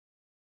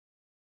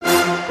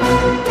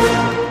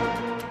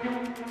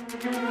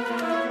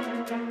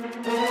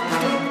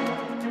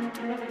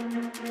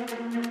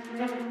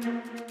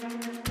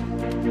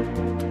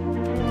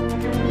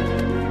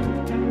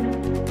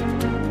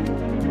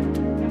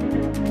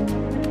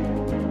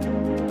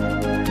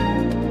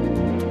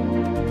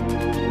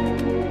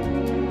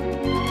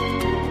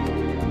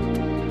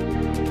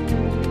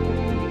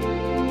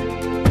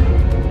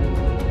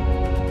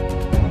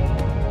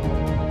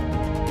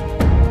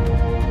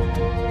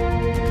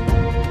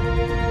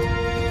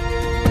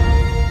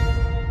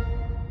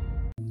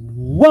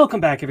Welcome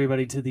back,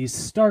 everybody, to the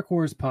Star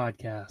Wars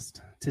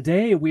podcast.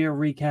 Today, we are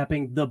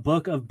recapping the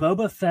Book of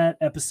Boba Fett,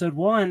 Episode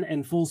 1,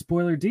 in full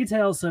spoiler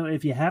detail, so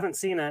if you haven't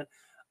seen it,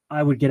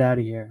 I would get out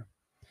of here.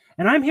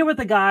 And I'm here with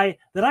the guy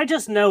that I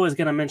just know is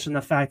going to mention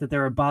the fact that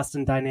there are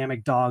Boston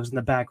Dynamic dogs in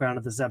the background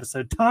of this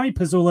episode. Tommy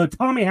Pizzullo.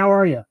 Tommy, how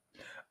are you?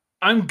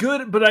 I'm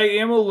good, but I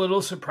am a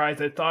little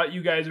surprised. I thought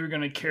you guys were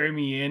going to carry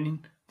me in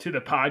to the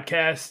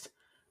podcast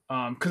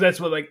because that's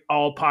what like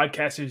all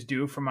podcasters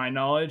do, from my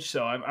knowledge.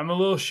 So I'm a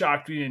little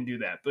shocked we didn't do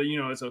that, but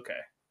it's okay.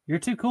 You're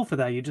too cool for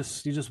that. You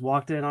just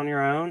walked in on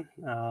your own.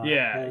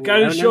 Yeah, got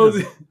to show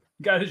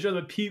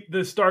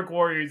the Stark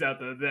Warriors out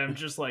there that I'm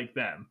just like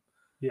them.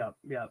 Yep.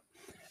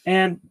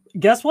 And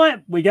guess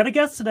what? We got a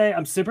guest today.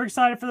 I'm super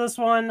excited for this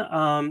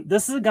one.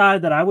 This is a guy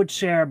that I would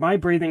share my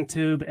breathing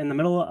tube in the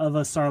middle of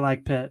a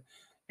Sarlacc pit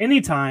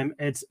anytime.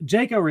 It's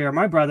Jake O'Rear,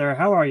 my brother.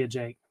 How are you,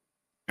 Jake?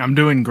 I'm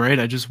doing great.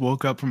 I just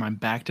woke up from my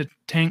back to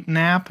tank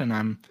nap, and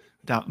I'm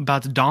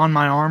about to don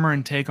my armor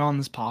and take on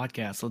this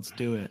podcast. Let's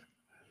do it.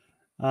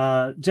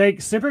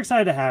 Jake, super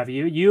excited to have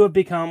you. You have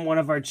become one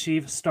of our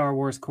chief Star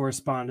Wars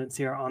correspondents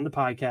here on the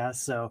podcast,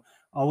 so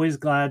always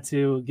glad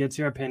to get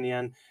your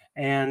opinion.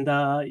 And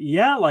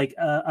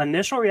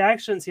initial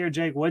reactions here,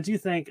 Jake. What do you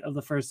think of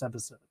the first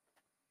episode?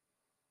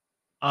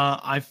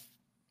 I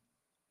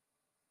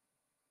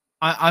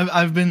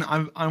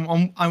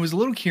was a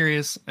little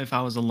curious if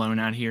I was alone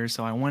out here,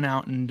 so I went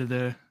out into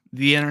the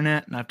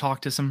internet and I've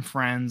talked to some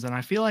friends, and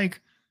I feel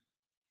like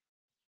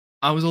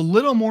I was a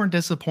little more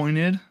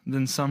disappointed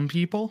than some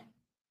people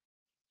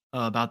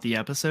about the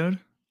episode.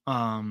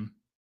 Now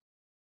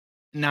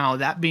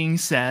that being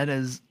said,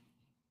 as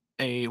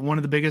one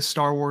of the biggest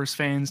Star Wars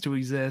fans to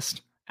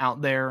exist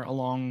out there,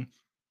 along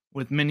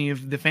with many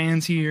of the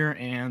fans here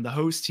and the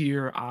host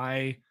here,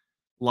 I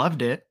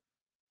loved it.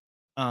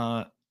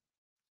 There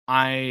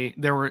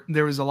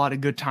was a lot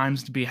of good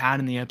times to be had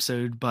in the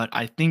episode, but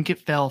I think it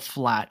fell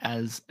flat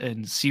as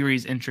a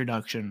series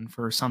introduction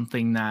for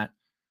something that,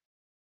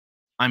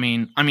 I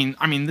mean,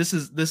 this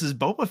is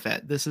Boba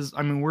Fett.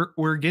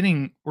 We're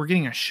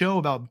getting a show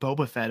about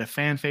Boba Fett, a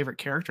fan favorite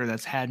character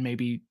that's had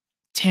maybe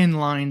 10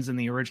 lines in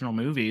the original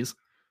movies.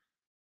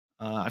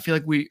 I feel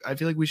like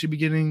we should be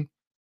getting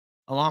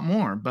a lot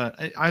more, but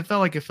I felt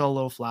like it fell a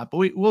little flat,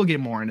 but we'll get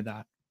more into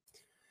that.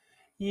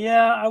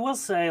 Yeah, I will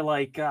say,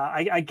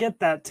 I get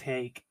that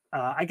take.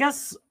 I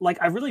guess,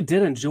 I really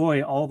did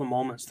enjoy all the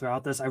moments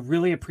throughout this. I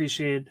really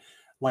appreciate,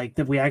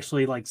 that we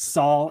actually,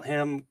 saw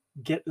him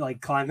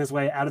climb his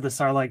way out of the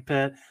Sarlacc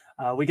pit.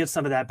 We get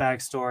some of that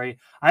backstory.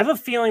 I have a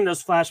feeling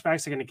those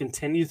flashbacks are going to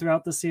continue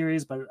throughout the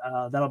series, but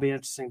that'll be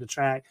interesting to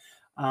track.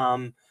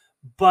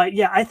 But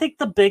yeah, I think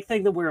the big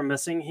thing that we're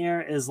missing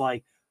here is,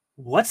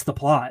 what's the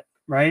plot?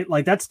 Right?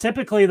 That's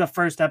typically the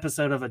first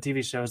episode of a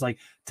TV show is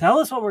tell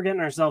us what we're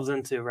getting ourselves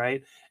into,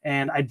 right?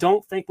 And I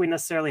don't think we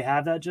necessarily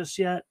have that just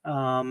yet.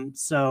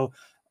 So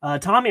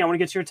Tommy, I want to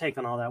get your take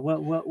on all that.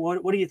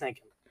 What are you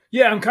thinking?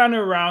 Yeah, I'm kind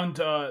of around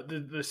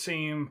the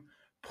same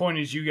point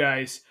as you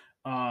guys,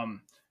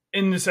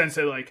 in the sense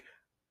that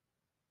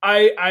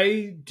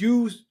I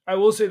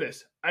will say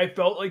this. I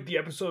felt like the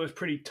episode was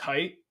pretty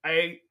tight.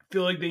 I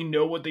feel like they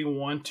know what they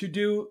want to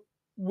do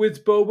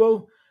with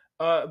Boba.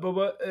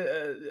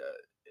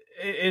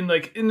 And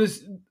in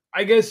this,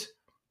 I guess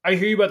I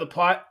hear you about the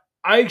plot.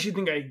 I actually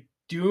think I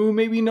do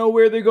maybe know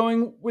where they're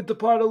going with the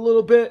plot a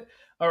little bit,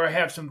 or I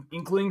have some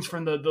inklings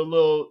from the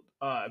little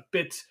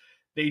bits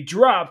they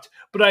dropped.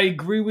 But I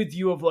agree with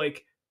you of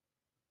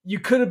you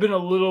could have been a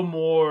little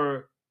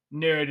more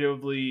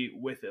narratively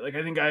with it.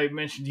 I think I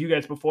mentioned to you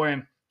guys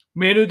beforehand,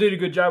 Mando did a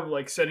good job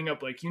of setting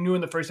up, you knew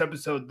in the first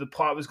episode the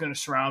plot was going to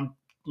surround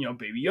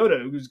Baby Yoda,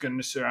 who was going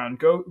to surround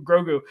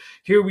Grogu.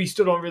 Here we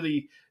still don't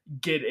really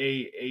get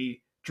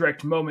a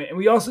direct moment, and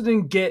we also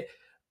didn't get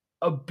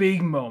a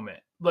big moment.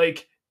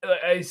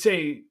 I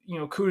say,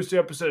 kudos to the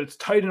episode, it's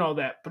tight and all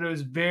that, but it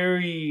was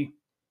very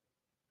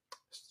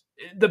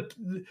it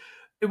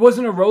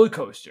wasn't a roller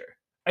coaster.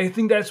 I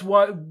think that's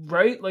what,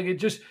 right?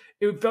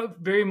 It felt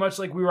very much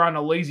like we were on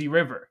a lazy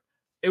river.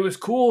 It was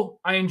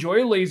cool. I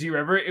enjoy a lazy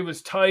river. It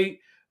was tight,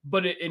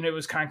 but it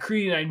was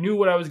concrete, and I knew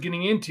what I was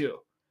getting into,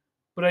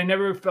 but I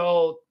never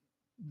felt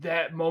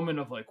that moment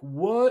of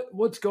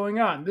what's going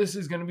on? This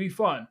is going to be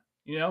fun,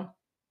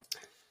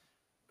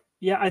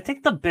 Yeah, I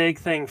think the big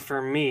thing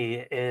for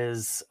me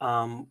is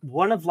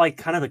one of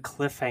kind of the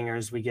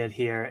cliffhangers we get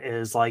here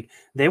is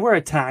they were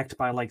attacked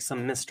by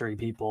some mystery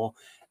people,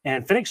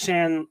 and Fennec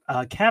Shan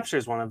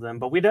captures one of them,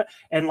 but we don't.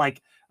 And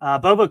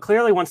Boba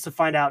clearly wants to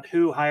find out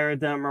who hired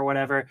them or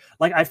whatever.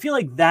 I feel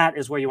like that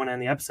is where you want to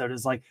end the episode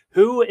is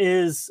who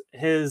is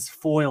his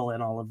foil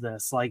in all of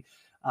this.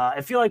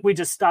 I feel like we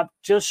just stopped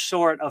just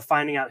short of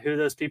finding out who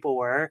those people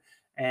were,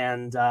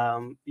 and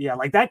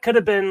that could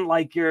have been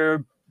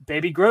your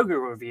Baby Grogu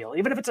reveal.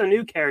 Even if it's a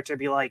new character,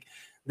 be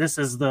this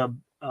is the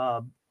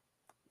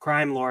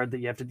crime lord that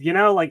you have to,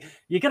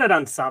 you could have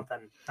done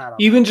something.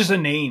 Even just a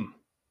name.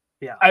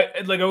 Yeah. I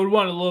would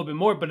want a little bit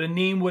more, but a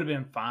name would have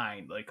been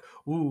fine.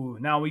 Ooh,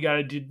 now we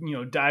got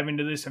to dive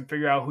into this and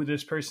figure out who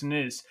this person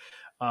is.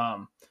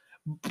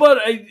 But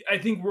I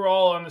think we're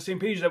all on the same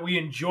page that we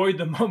enjoyed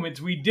the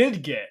moments we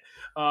did get.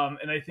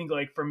 And I think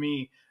like for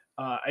me,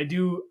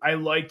 I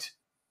liked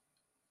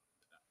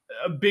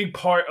a big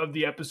part of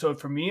the episode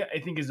for me, I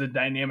think, is the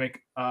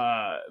dynamic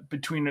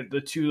between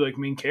the two like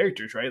main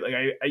characters, right? Like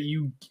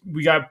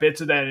we got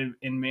bits of that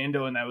in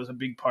Mando, and that was a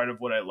big part of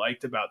what I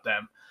liked about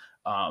them.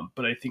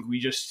 But I think we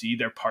just see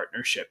their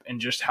partnership and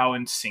just how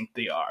in sync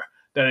they are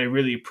that I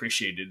really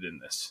appreciated in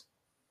this.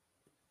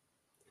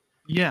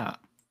 Yeah,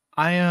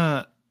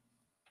 I'm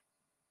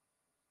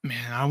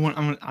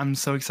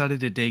so excited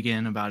to dig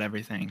in about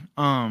everything.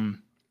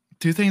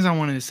 Two things I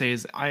wanted to say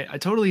is I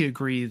totally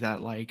agree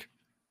that like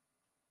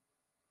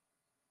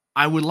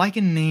I would like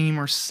a name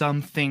or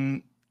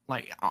something.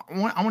 Like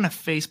I want to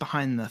face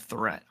behind the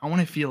threat. I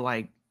want to feel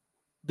like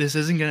this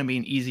isn't going to be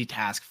an easy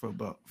task for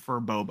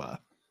Boba.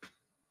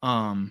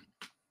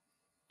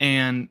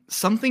 And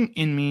something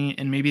in me,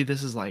 and maybe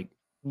this is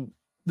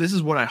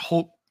what I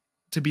hope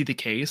to be the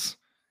case,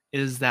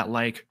 is that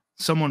like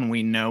someone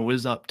we know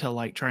is up to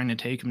like trying to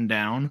take him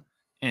down,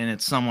 and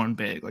it's someone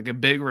big, like a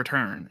big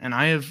return. And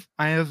I have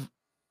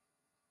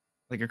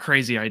like a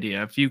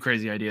few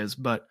crazy ideas,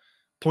 but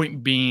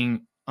point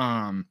being,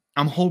 I'm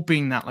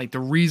hoping that like the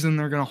reason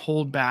they're gonna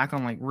hold back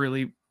on like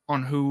really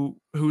on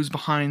who's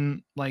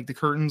behind like the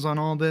curtains on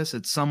all this,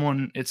 it's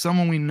someone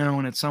we know,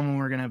 and it's someone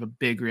we're gonna have a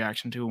big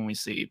reaction to when we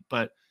see.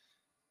 But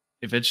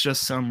if it's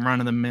just some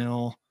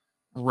run-of-the-mill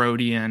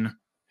Rhodian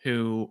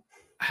who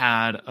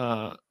had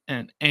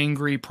an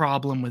angry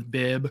problem with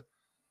Bib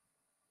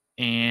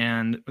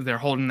and they're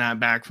holding that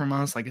back from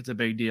us, like it's a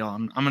big deal,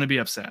 I'm gonna be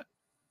upset.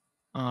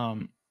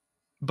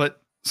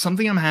 But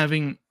something I'm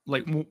having,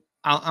 like,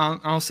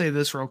 I'll say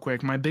this real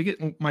quick. My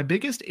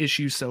biggest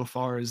issue so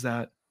far is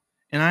that,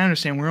 and I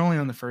understand we're only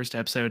on the first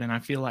episode, and I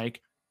feel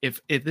like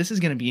if this is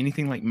going to be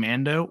anything like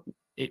Mando,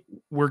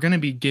 we're going to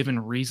be given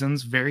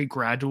reasons very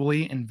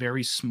gradually in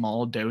very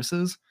small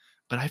doses.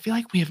 But I feel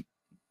like we have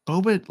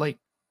Boba, like,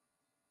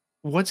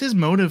 what's his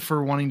motive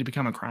for wanting to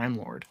become a crime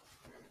lord?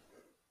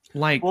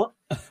 Like, Well,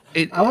 and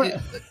be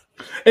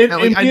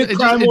a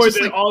crime lord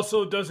that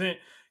also doesn't.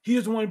 He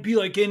doesn't want to be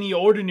like any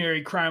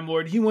ordinary crime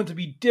lord. He wants to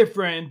be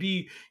different and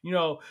be,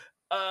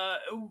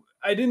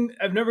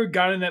 I've never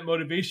gotten that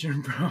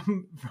motivation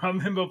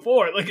from him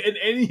before. Like in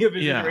any of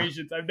his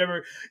iterations, I've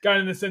never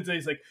gotten the sense that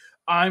he's like,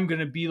 I'm going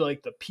to be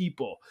like the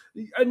people.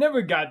 I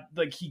never got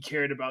like he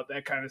cared about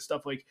that kind of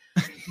stuff. Like,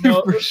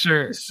 for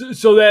sure.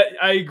 So that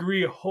I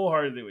agree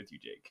wholeheartedly with you,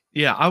 Jake.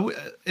 Yeah.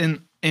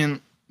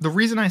 And the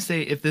reason I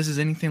say if this is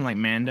anything like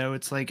Mando,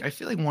 it's like I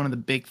feel like one of the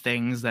big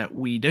things that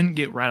we didn't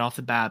get right off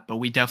the bat, but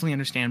we definitely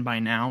understand by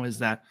now, is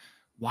that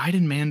why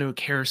did Mando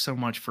care so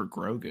much for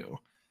Grogu?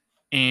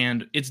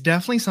 And it's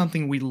definitely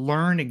something we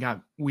learned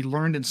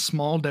in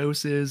small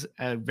doses,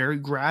 very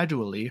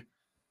gradually,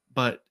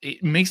 but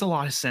it makes a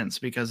lot of sense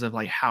because of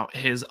like how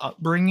his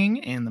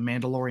upbringing and the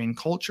Mandalorian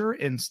culture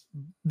and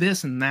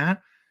this and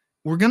that.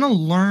 We're gonna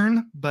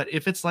learn, but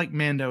if it's like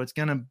Mando, it's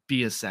gonna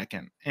be a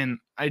second. And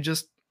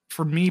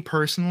for me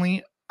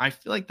personally, I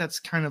feel like that's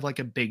kind of like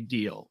a big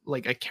deal,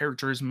 like a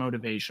character's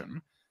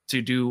motivation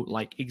to do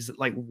like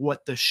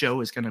what the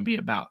show is going to be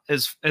about.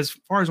 As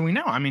far as we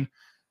know, I mean,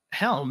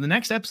 hell, the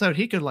next episode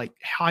he could like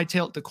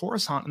hightail it to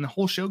Coruscant, and the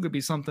whole show could be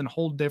something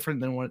whole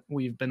different than what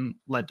we've been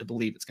led to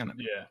believe it's going to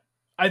be. Yeah,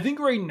 I think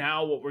right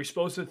now what we're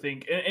supposed to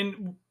think,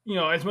 and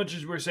as much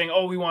as we're saying,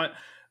 oh, we want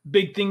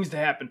big things to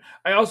happen,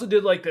 I also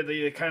did like that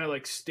they kind of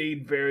like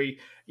stayed very,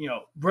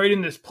 right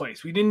in this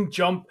place. We didn't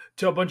jump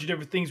to a bunch of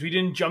different things. We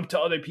didn't jump to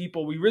other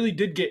people. We really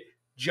did get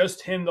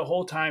just him the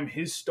whole time,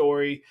 his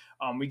story.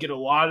 We get a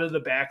lot of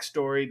the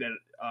backstory that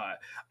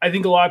I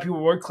think a lot of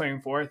people were claiming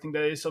for. I think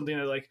that is something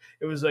that like,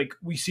 it was like,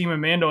 we see him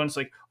in Mando and it's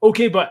like,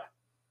 okay, but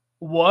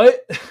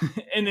what?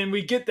 And then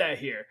we get that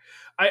here.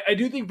 I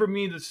do think for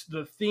me,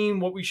 the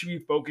theme, what we should be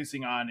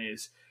focusing on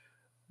is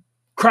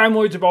crime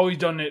lords have always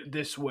done it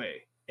this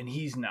way. And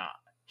he's not.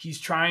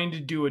 He's trying to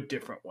do a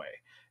different way.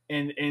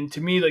 And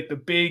to me, like the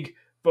big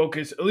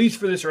focus, at least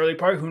for this early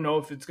part, who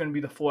knows if it's going to be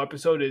the full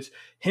episode, is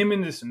him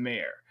and this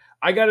mayor.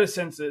 I got a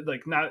sense that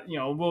like not,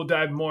 we'll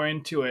dive more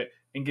into it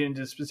and get into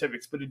the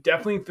specifics, but it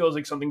definitely feels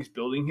like something's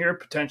building here.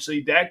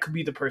 Potentially that could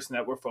be the person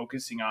that we're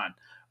focusing on.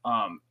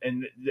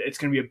 And it's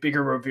going to be a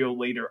bigger reveal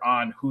later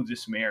on who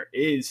this mayor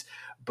is.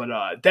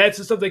 But that's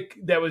the stuff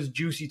that was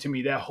juicy to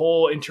me. That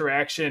whole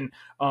interaction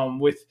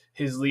with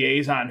his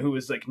liaison, who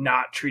was like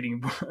not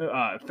treating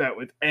Fett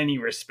with any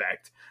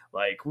respect.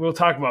 Like, we'll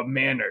talk about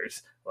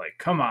manners. Like,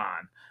 come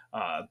on.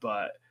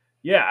 But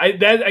yeah,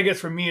 I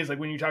guess for me is like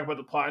when you talk about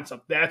the plot and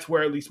stuff, that's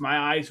where at least my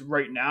eyes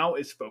right now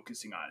is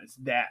focusing on. It's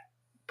that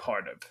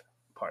part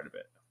of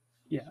it.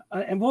 Yeah,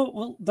 and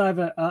we'll dive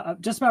in.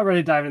 Just about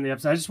ready to dive into the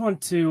episode. I just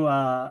want to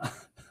I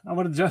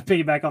want to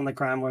piggyback on the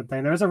crime lord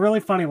thing. There's a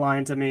really funny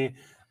line to me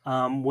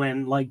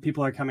when like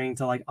people are coming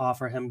to like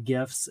offer him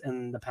gifts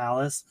in the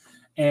palace,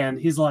 and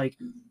he's like,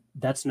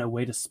 "That's no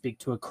way to speak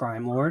to a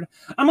crime lord."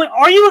 I'm like,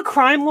 "Are you a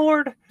crime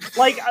lord?"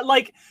 Like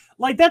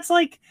that's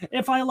like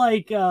if I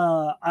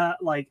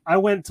I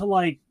went to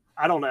like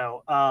I don't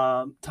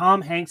know,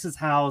 Tom Hanks's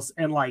house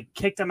and like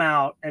kicked him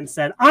out and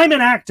said, "I'm an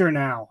actor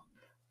now."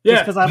 Yeah,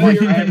 Just because I'm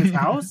like at his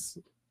house.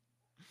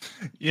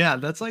 Yeah,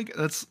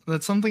 that's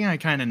something I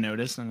kind of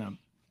noticed, and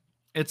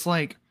it's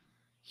like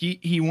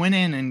he went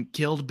in and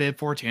killed Bib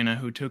Fortuna,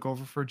 who took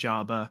over for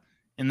Jabba,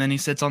 and then he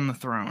sits on the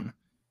throne,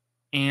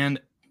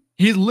 and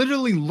he's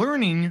literally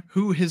learning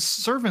who his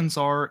servants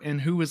are and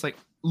who his like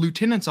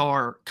lieutenants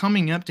are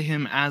coming up to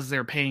him as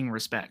they're paying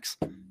respects.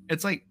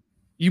 It's like,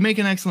 you make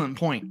an excellent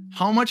point.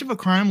 How much of a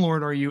crime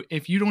lord are you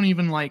if you don't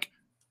even like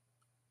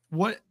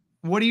what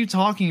are you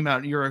talking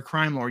about? You're a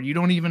crime lord. You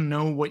don't even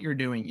know what you're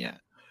doing yet.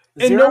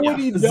 And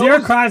nobody knows.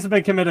 Zero crimes have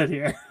been committed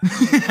here.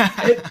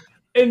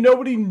 and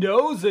nobody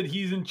knows that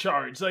he's in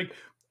charge. Like,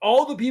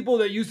 all the people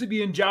that used to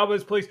be in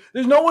Jabba's place,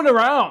 there's no one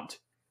around.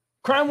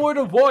 Crime lord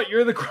of what?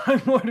 You're the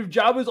crime lord of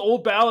Jabba's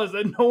old palace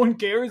that no one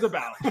cares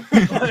about.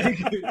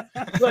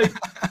 like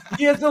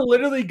he has to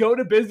literally go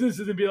to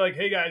businesses and be like,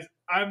 "Hey guys,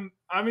 I'm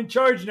in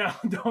charge now.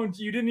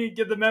 You didn't even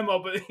get the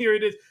memo, but here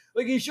it is."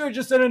 Like, he should have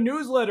just sent a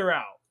newsletter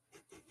out.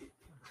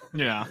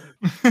 Yeah.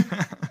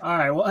 All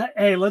right. Well,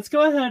 hey, let's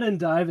go ahead and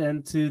dive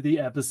into the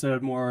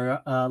episode more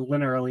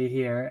linearly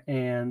here,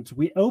 and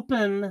we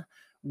open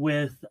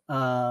with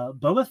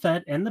Boba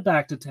Fett in the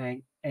Bacta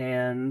tank.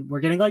 And we're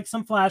getting like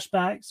some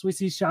flashbacks. We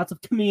see shots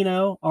of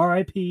Camino,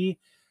 R.I.P.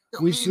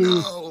 We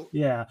see,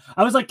 yeah.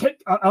 I was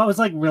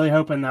like really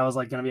hoping that was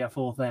like going to be a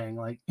full thing.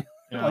 Like,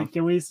 like,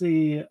 can we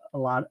see a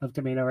lot of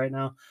Camino right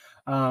now?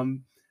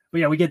 But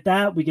yeah, we get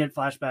that. We get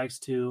flashbacks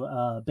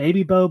to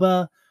baby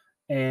Boba,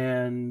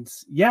 and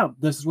yeah,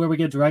 this is where we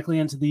get directly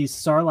into the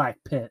Sarlacc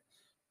pit.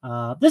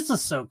 This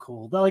is so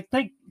cool. Like,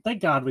 thank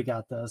God we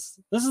got this.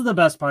 This is the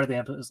best part of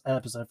the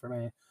episode for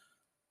me.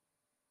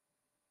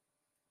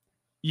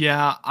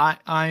 Yeah,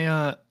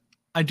 I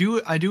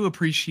do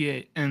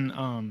appreciate, and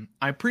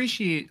I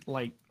appreciate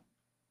like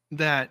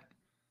that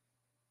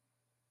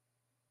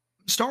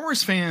Star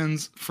Wars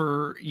fans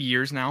for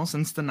years now,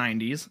 since the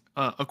 90s,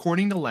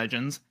 according to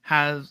legends,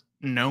 have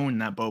known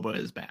that Boba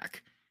is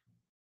back.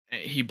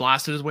 He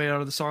blasted his way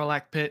out of the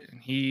Sarlacc pit,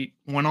 and he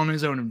went on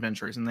his own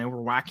adventures, and they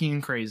were wacky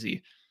and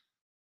crazy.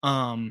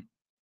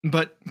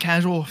 But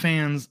casual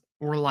fans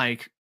were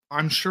like,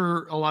 I'm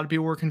sure a lot of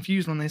people were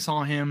confused when they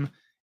saw him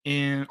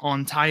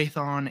on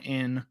Tython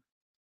in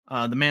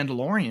The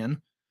Mandalorian.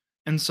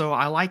 And so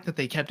I like that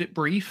they kept it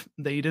brief.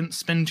 They didn't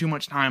spend too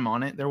much time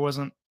on it. There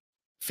wasn't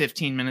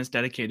 15 minutes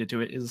dedicated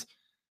to it.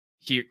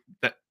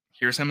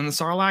 Here's him in the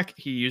Sarlacc.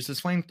 He used his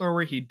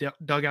flamethrower. He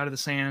dug out of the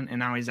sand, and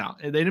now he's out.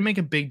 They didn't make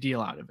a big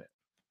deal out of it.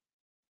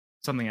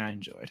 Something I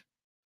enjoyed.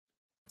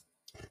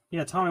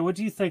 Yeah, Tommy, what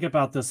do you think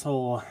about this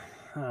whole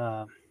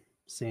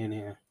scene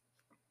here?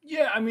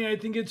 Yeah, I mean, I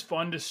think it's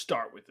fun to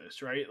start with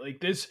this, right?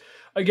 Like, this,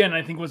 again,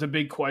 I think was a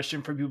big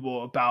question for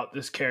people about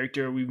this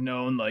character we've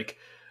known, like,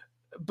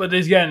 but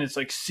again, it's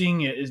like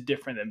seeing it is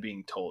different than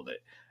being told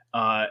it.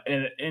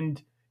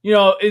 And you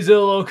know, is it a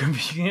little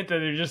convenient that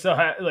they're just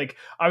like,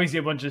 obviously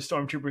a bunch of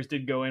stormtroopers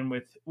did go in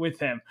with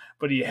him,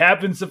 but he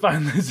happens to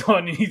find this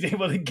one and he's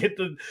able to get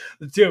the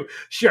two.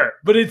 Sure,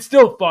 but it's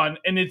still fun,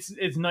 and it's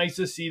nice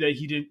to see that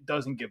he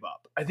doesn't give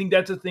up. I think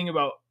that's the thing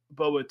about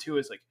Boba too,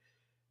 is like,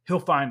 he'll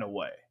find a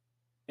way.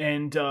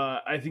 And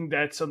I think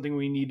that's something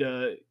we need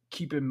to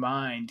keep in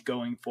mind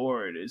going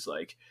forward, is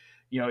like,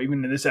 you know,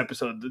 even in this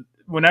episode,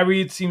 whenever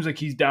it seems like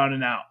he's down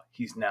and out,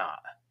 he's not.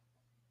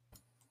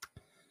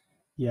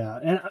 Yeah.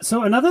 And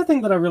so another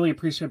thing that I really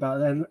appreciate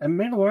about it, and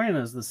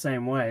Mandalorian is the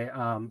same way,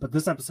 but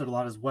this episode a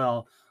lot as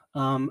well.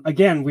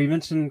 Again, we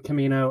mentioned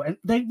Camino, and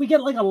we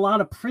get like a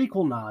lot of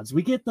prequel nods.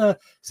 We get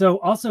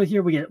also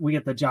here we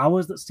get the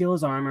Jawas that steal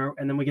his armor,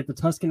 and then we get the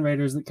Tusken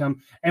Raiders that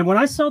come. And when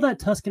I saw that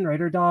Tusken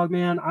Raider dog,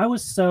 man, I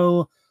was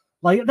so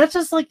like, that's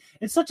just like,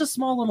 it's such a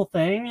small little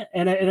thing,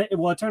 and it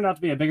turned out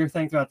to be a bigger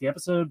thing throughout the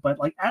episode. But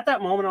like at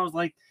that moment, I was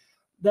like,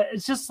 that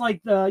it's just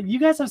like you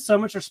guys have so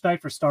much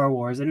respect for Star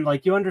Wars, and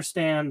like you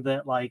understand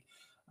that like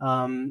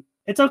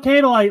it's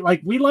okay to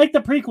like we like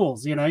the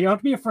prequels, you know, you don't have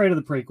to be afraid of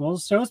the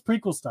prequels. Show us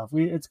prequel stuff.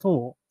 It's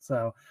cool.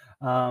 So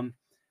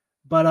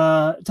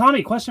but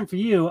Tommy, question for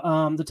you.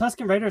 The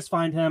Tusken Raiders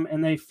find him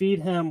and they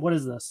feed him, what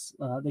is this?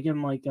 They give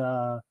him like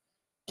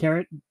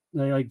carrot,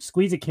 they like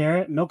squeeze a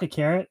carrot, milk a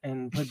carrot,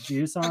 and put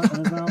juice on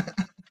in his mouth.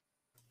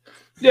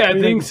 Yeah, I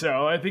think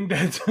so. I think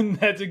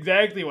that's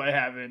exactly what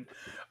happened.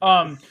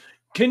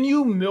 Can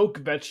you milk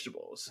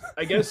vegetables?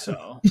 I guess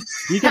so.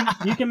 You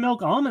can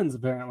milk almonds,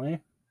 apparently.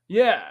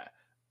 Yeah.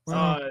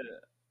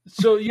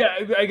 So yeah,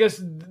 I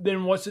guess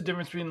then what's the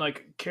difference between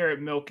like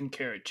carrot milk and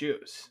carrot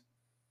juice?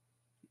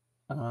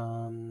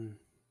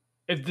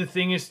 If the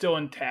thing is still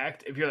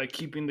intact, if you're like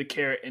keeping the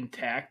carrot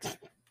intact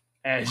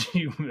as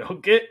you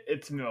milk it,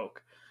 it's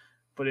milk.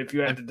 But if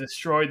you have to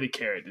destroy the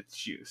carrot, it's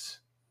juice.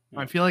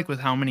 I feel like with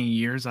how many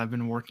years I've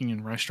been working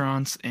in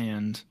restaurants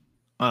and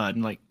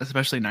like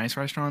especially nice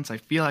restaurants, I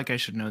feel like I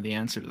should know the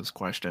answer to this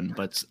question.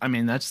 But I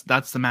mean, that's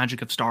the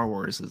magic of Star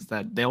Wars, is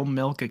that they'll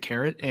milk a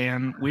carrot,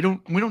 and we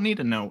don't need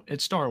to know.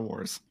 It's Star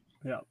Wars.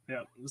 Yeah.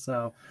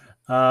 So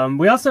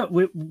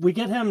We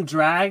get him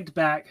dragged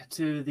back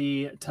to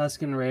the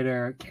Tusken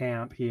Raider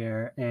camp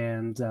here,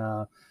 and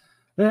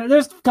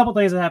there's a couple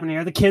things that happen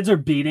here. The kids are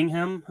beating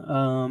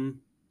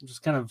him,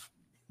 just kind of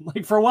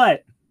like for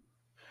what?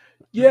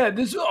 Yeah,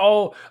 this is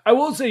all I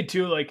will say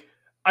too. Like,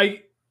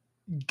 I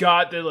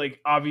got that. Like,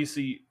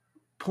 obviously,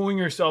 pulling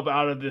yourself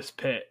out of this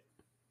pit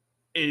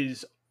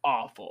is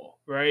awful,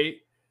 right?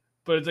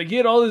 But it's like he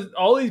had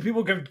all these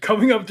people kept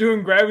coming up to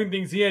him, grabbing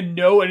things. He had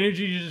no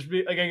energy to just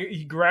be like.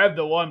 He grabbed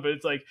the one, but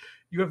it's like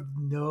you have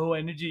no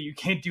energy. You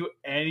can't do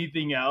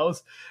anything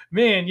else,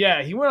 man.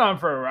 Yeah, he went on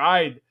for a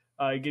ride,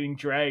 getting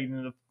dragged,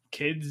 and the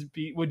kids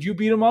beat. Would you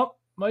beat him up,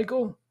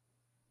 Michael?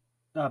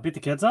 Beat the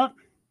kids up?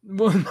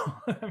 Well, no,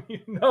 I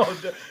mean,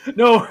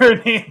 no, we're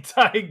an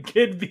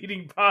anti-kid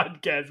beating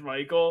podcast,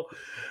 Michael.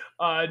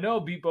 No,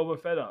 beat Boba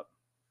Fett up.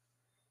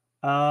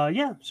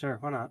 Yeah, sure,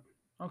 why not?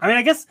 Okay. I mean,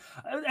 I guess,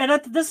 and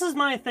this is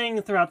my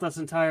thing throughout this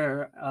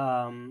entire.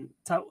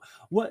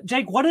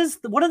 Jake? What do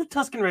the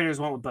Tusken Raiders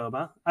want with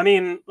Boba? I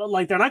mean,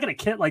 like they're not going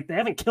to kill, like they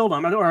haven't killed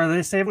him, or are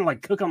they saving him,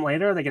 like cook him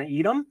later? Are they going to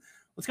eat him?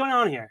 What's going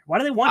on here? Why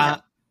do they want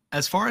him?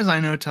 As far as I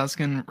know,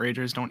 Tusken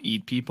Raiders don't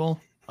eat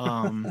people.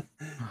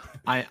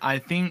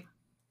 I think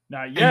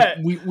not yet.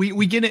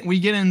 We get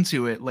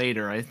into it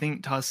later. I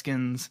think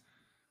Tuskens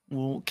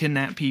will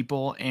kidnap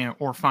people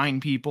or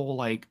find people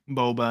like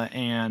Boba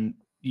and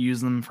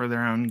use them for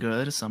their own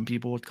good. Some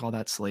people would call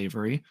that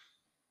slavery.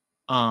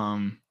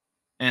 And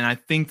I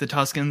think the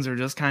Tuskens are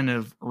just kind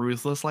of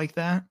ruthless like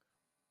that.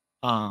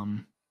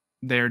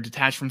 They're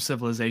detached from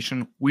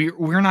civilization. We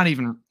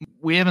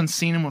haven't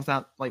seen them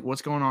without like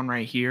what's going on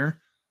right here.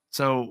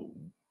 So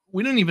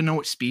we don't even know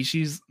what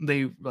species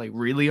they like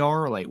really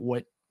are, or like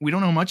what we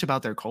don't know much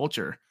about their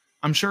culture.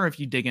 I'm sure if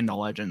you dig into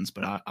legends,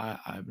 but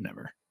I've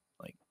never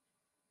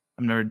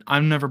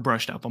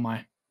brushed up on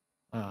my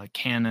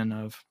canon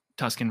of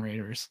Tusken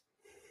Raiders.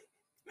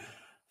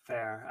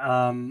 Fair.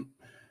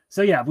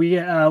 So yeah, we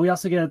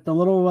also get the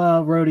little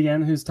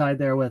Rodian who's tied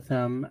there with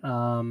him,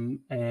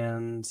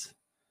 and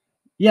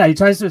yeah, he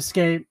tries to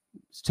escape.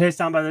 He's chased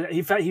down by the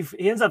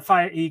he ends up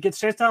fight. He gets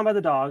chased down by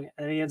the dog,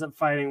 and he ends up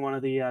fighting one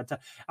of the.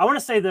 I want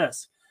to say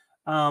this: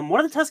 one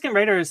of the Tusken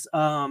Raiders.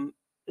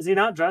 Is he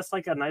not dressed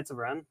like a Knights of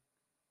Ren?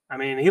 I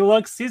mean,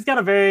 he's got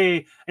a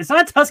very. It's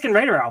not a Tusken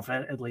Raider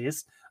outfit, at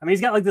least. I mean,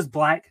 he's got like this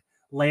black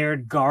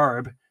layered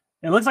garb.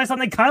 It looks like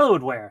something Kylo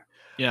would wear.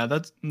 Yeah,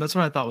 that's what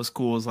I thought was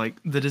cool, is like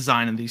the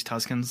design of these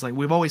Tuskens. Like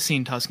we've always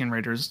seen Tusken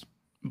Raiders,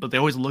 but they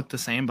always look the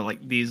same, but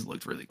like these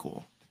looked really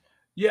cool.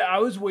 Yeah, I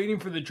was waiting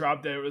for the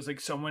drop that it was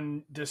like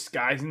someone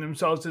disguising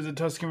themselves as a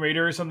Tusken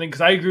Raider or something, because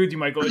I agree with you,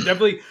 Michael. It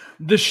definitely,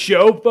 the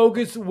show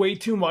focused way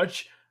too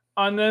much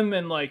on them,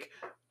 and like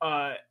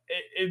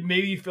it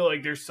made me feel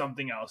like there's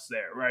something else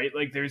there, right?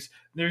 Like there's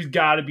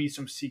got to be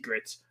some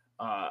secrets,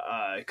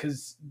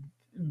 because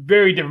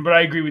very different. But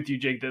I agree with you,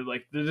 Jake, that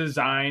like the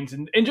designs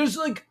and just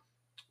like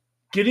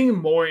getting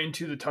more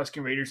into the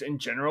Tusken Raiders in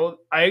general.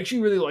 I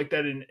actually really like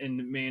that in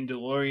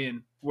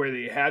Mandalorian, where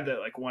they had that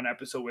like one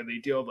episode where they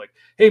deal with like,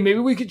 hey, maybe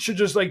we should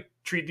just like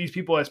treat these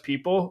people as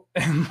people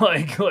and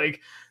like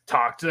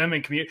talk to them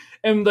and communicate.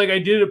 And like I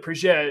did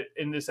appreciate it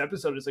in this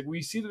episode. It's like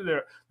we see that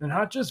they're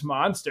not just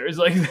monsters.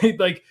 Like they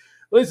like,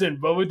 listen,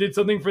 Boba did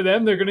something for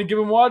them. They're gonna give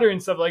him water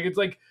and stuff. Like it's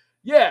like,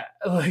 yeah,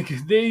 like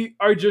they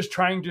are just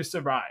trying to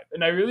survive.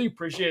 And I really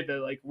appreciate that.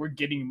 Like we're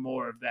getting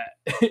more of that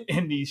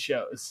in these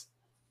shows.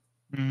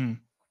 Mm-hmm.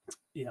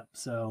 Yeah.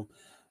 So,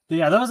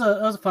 yeah, that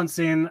was a fun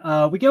scene.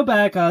 We go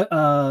back.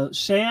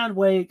 Shan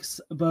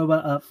wakes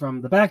Boba up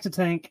from the Bacta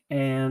tank,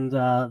 and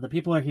the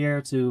people are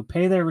here to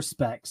pay their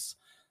respects.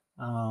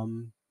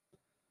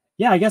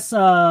 Yeah, I guess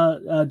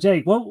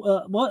Jake,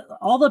 what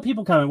all the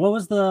people coming? What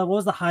was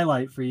the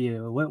highlight for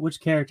you? Which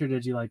character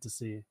did you like to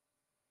see?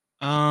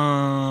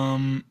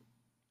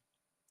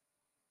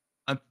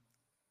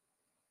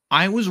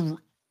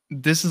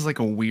 This is like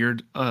a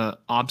weird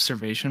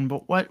observation,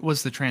 but what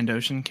was the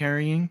Trandoshan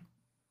carrying?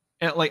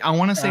 Like I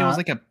want to say it was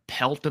like a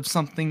pelt of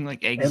something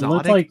like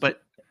exotic,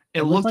 but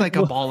it looked like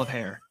a ball of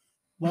hair.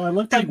 Well, it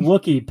looked like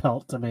Wookiee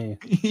pelt to me.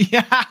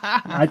 Yeah,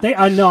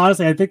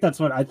 honestly, I think that's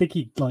what I think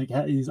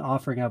he's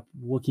offering up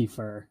Wookiee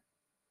fur.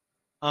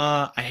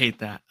 I hate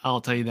that.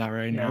 I'll tell you that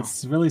right now.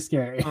 It's really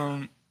scary.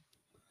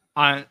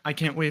 I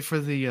can't wait for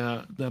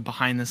the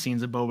behind the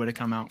scenes of Boba to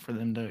come out for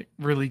them to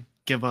really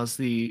give us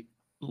the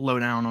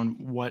lowdown on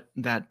what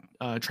that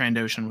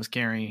Trandoshan was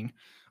carrying.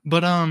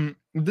 But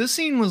this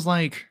scene was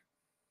like,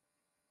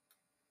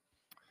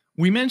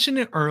 we mentioned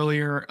it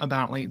earlier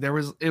about like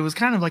it was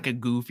kind of like a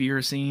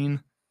goofier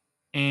scene,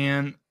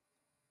 and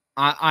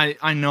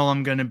I know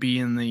I'm gonna be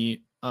in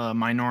the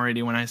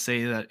minority when I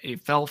say that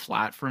it fell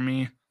flat for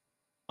me,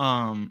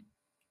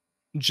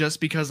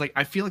 just because like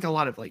I feel like a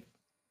lot of like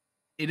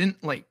it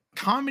didn't like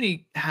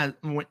comedy's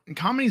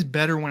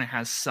better when it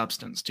has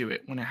substance to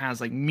it, when it has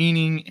like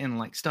meaning and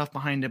like stuff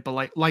behind it.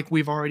 But like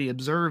we've already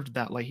observed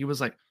that like he was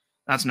like,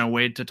 that's no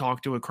way to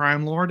talk to a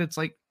crime lord. It's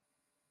like,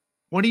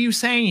 what are you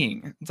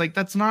saying? It's like,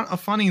 that's not a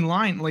funny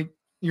line. Like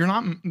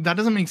that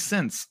doesn't make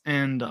sense.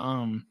 And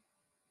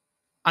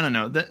I don't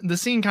know. The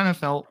scene kind of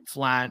felt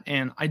flat,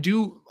 and I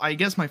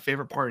guess my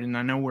favorite part, and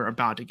I know we're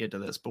about to get to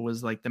this, but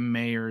was like the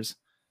mayor's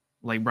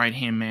like right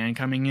hand man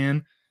coming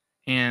in,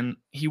 and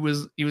he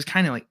was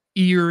kind of like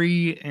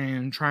eerie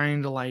and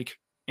trying to like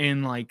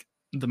in like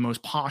the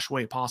most posh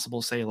way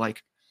possible say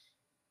like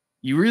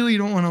you really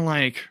don't want to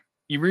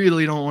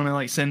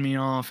like send me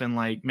off and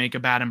like make a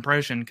bad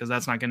impression because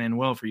that's not going to end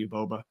well for you,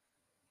 Boba.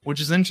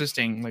 Which is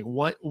interesting. Like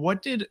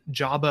what did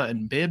Jabba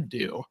and Bib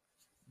do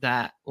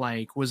that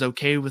like was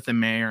okay with the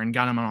mayor and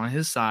got him on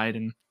his side,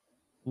 and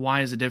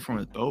why is it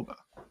different with Boba?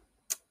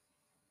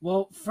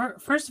 Well,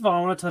 first of all,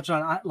 I want to touch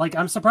on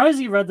I'm surprised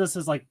you read this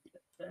as like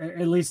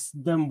at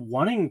least them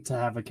wanting to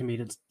have a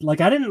comedic.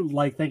 Like I didn't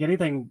like think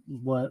anything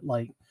what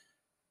like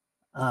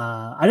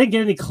I didn't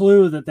get any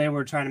clue that they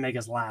were trying to make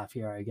us laugh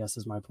here, I guess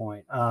is my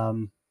point.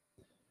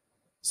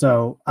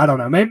 So I don't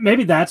know.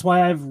 Maybe that's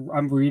why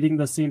I'm reading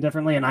the scene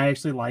differently, and I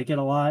actually like it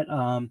a lot.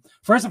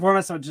 First and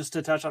foremost, so just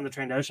to touch on the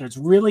Trandoshan, it's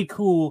really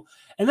cool.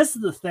 And this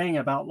is the thing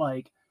about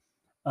like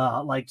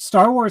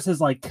Star Wars has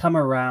like come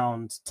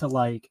around to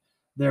like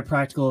their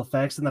practical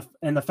effects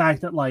and the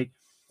fact that like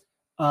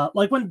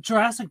when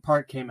Jurassic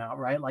Park came out,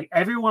 right? Like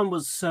everyone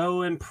was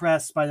so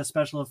impressed by the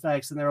special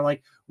effects, and they were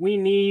like, "We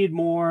need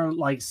more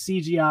like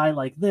CGI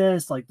like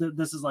this. Like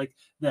this is like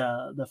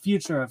the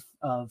future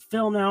of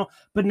film now."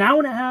 But now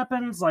when it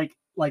happens, like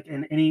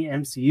in any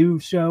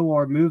MCU show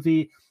or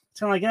movie,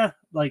 it's kind of like, yeah,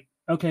 like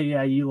okay,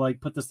 yeah, you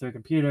like put this through a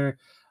computer.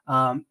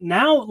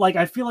 Now, like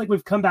I feel like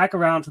we've come back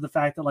around to the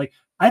fact that like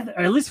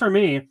at least for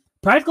me,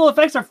 practical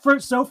effects are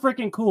so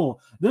freaking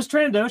cool. This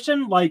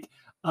Trandoshan,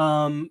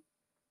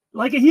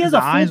 like he has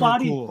a full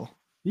body. Cool.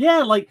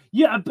 Yeah, like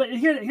yeah, but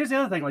here's the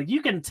other thing. Like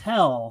you can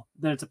tell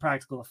that it's a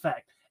practical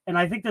effect, and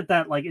I think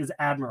that like is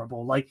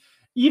admirable. Like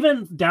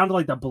even down to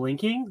like the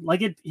blinking,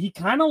 like he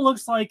kind of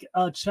looks like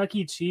a Chuck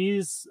E.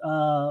 Cheese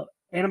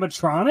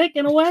animatronic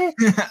in a way.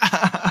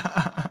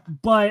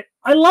 But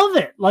I love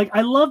it. Like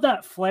I love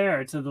that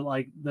flair to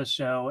the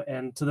show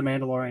and to the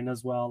Mandalorian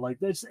as well. Like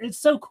it's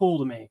so cool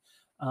to me.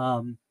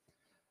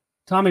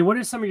 Tommy, what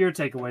are some of your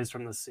takeaways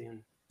from this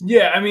scene?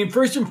 Yeah, I mean,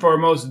 first and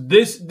foremost,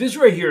 this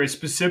right here is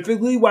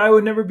specifically why I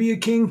would never be a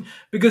king,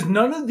 because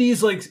none of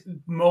these like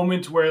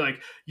moments where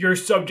like your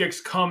subjects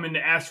come and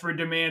ask for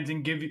demands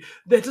and give you,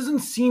 that doesn't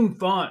seem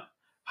fun.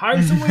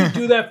 Hire someone to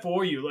do that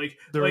for you, like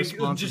the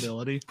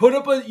responsibility. Just put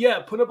up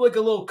like a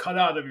little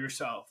cutout of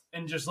yourself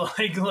and just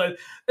like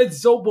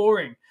it's so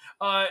boring.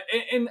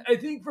 And I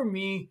think for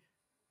me,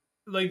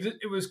 like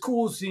it was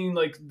cool seeing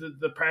like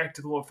the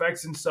practical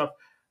effects and stuff.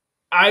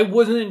 I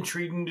wasn't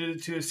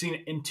intrigued to a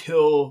scene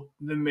until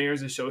the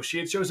mayor's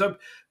associate shows up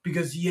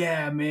because,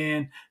 yeah,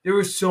 man, there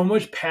was so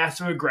much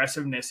passive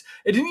aggressiveness.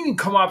 It didn't even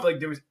come off like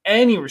there was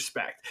any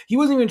respect. He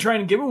wasn't even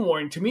trying to give him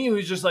warning. To me, it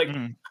was just like,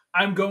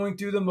 I'm going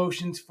through the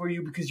motions for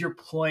you because you're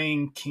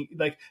playing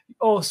like,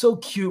 oh, so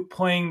cute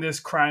playing this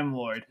crime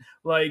lord.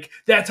 Like,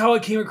 that's how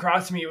it came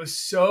across to me. It was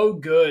so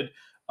good.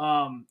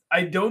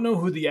 I don't know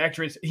who the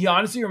actor is. He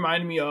honestly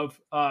reminded me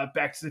of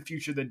Back to the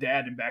Future, the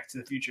dad in Back to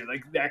the Future.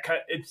 Like that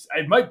kind.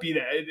 It might be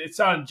that. It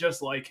sounded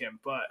just like him,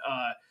 but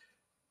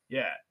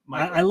yeah.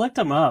 I looked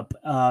him up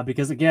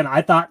because again,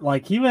 I thought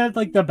like he had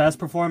like the best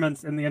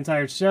performance in the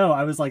entire show.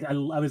 I was like, I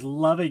was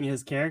loving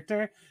his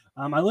character.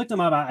 I looked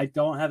him up. I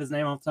don't have his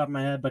name off the top of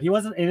my head, but he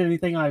wasn't in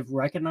anything I've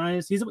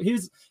recognized. He's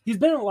been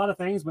in a lot of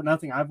things, but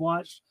nothing I've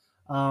watched.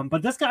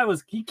 But this guy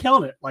he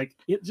killed it. Like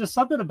it just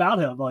something about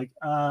him. Like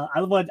I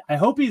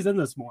hope he's in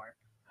this more.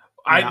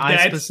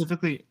 I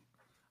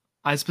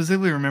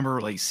specifically remember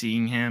like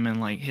seeing him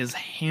and like his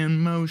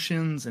hand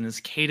motions and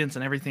his cadence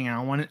and everything.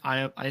 And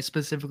I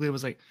specifically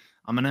was like,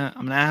 I'm gonna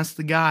ask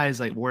the guys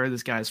like where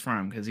this guy's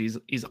from because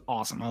he's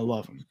awesome. I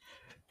love him.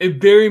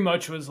 It very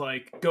much was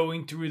like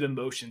going through the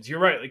motions. You're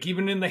right. Like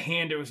even in the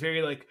hand, it was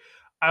very like,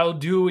 I'll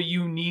do what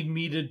you need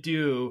me to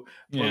do,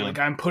 but like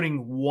I'm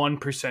putting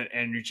 1%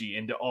 energy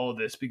into all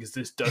this because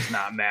this does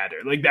not matter.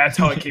 Like that's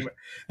how it came.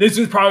 This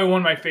was probably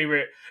one of my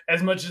favorite.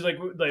 As much as like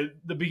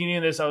the beginning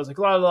of this, I was like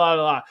la la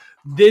la la.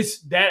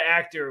 That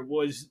actor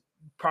was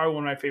probably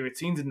one of my favorite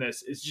scenes in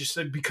this. It's just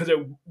like, because it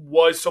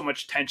was so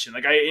much tension.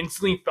 Like I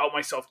instantly felt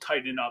myself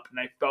tighten up, and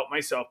I felt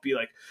myself be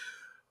like,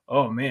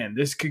 oh man,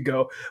 this could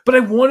go. But I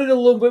wanted a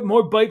little bit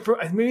more bite from.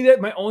 Maybe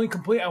that's my only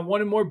complaint. I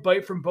wanted more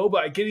bite from Boba.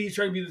 I get he's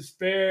trying to be this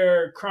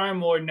fair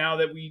crime lord now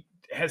that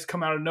has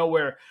come out of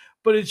nowhere.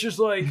 But it's just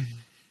like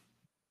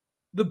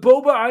the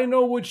Boba I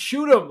know would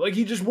shoot him. Like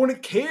he just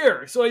wouldn't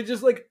care. So I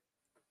just like,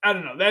 I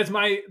don't know. That's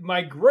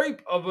my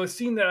gripe of a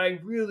scene that I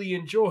really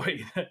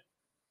enjoyed.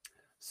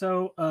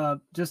 So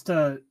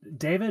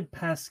David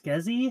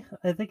Pasquesi,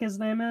 I think his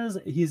name is.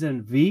 He's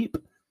in Veep,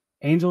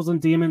 Angels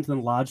and Demons,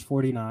 and Lodge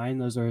 49.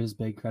 Those are his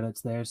big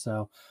credits there.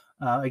 So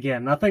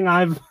again, nothing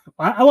I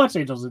watched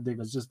Angels and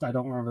Demons, just I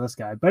don't remember this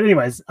guy. But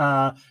anyways,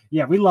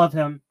 yeah, we love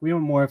him. We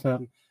want more of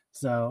him.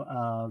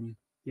 So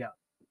yeah.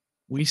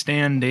 We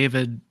stand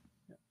David.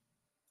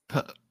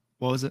 What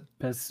was it?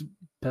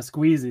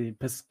 Pasquesi.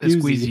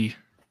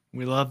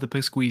 We love the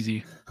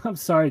Pasquesi. I'm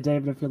sorry,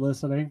 David, if you're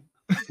listening.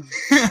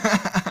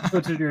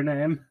 Butchered your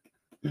name.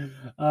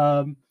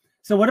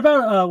 So what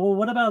about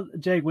what about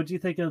Jake? What do you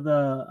think of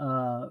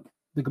the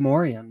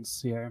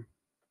Gamorreans here?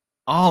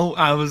 Oh,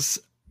 I was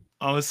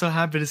so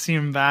happy to see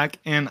him back,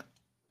 and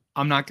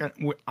I'm not gonna.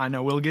 I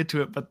know we'll get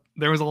to it, but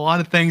there was a lot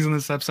of things in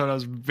this episode I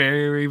was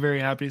very, very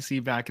happy to see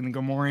back, and the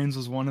Gamorreans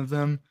was one of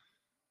them.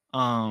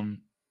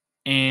 Um,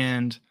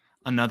 and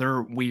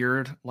another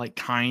weird, like,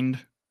 kind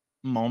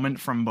moment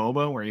from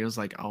Boba where he was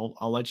like, "I'll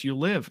let you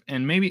live,"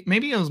 and maybe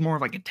it was more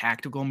of like a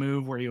tactical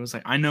move where he was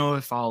like, "I know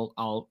if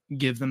I'll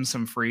give them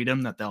some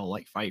freedom that they'll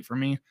like fight for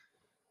me,"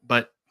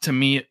 but to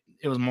me,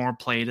 it was more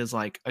played as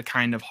like a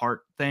kind of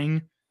heart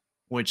thing,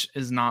 which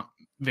is not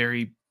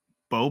very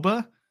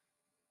Boba.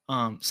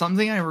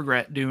 Something I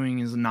regret doing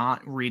is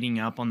not reading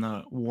up on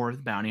the War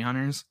with Bounty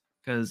Hunters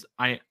because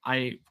I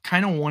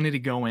kind of wanted to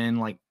go in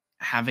like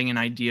having an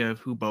idea of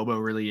who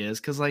Boba really is.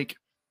 Because like,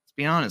 let's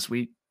be honest,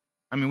 we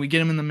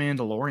get him in the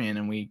Mandalorian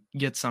and we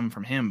get some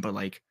from him, but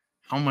like,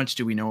 how much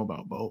do we know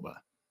about Boba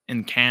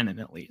in canon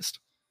at least?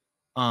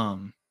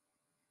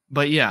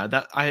 But yeah,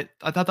 that I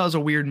thought that was a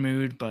weird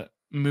move,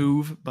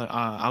 but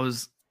I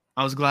was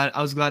glad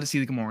to see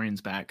the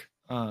Gamorreans back.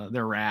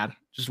 They're rad,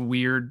 just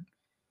weird.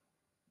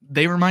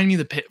 They remind me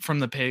they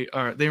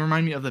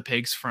remind me of the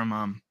pigs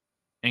from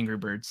Angry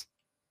Birds.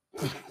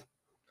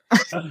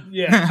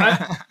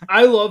 Yeah,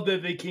 I love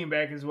that they came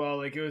back as well.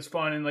 Like, it was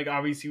fun, and like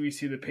obviously we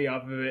see the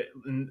payoff of it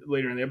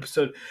later in the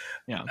episode.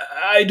 Yeah,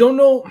 I don't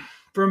know.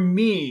 For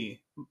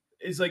me,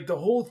 it's like the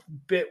whole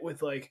bit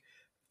with like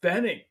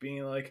Fennec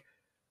being like,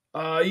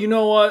 you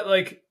know what,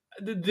 like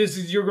this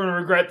is, you're going to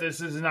regret this.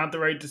 This is not the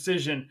right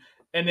decision,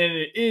 and then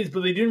it is.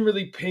 But they didn't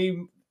really pay.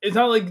 It's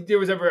not like there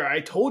was ever "I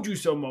told you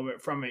so"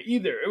 moment from it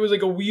either. It was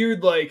like a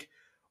weird like,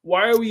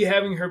 why are we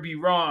having her be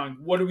wrong?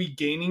 What are we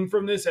gaining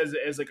from this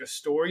as like a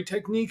story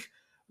technique?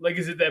 Like,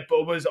 is it that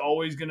Boba is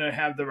always gonna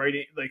have the right?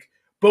 Like,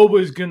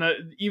 Boba is gonna,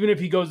 even if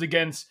he goes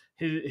against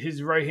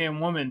his right hand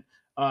woman,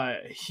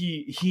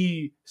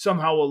 he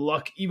somehow will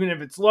luck, even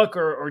if it's luck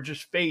or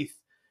just faith,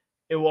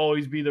 it will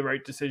always be the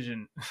right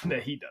decision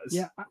that he does.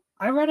 Yeah,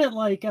 I read it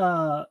like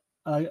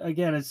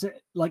again, it's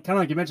like kind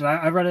of like you mentioned.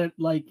 I read it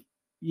like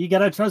you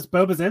gotta trust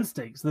Boba's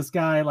instincts. This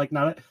guy, like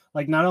not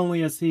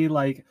only is he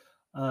like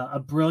a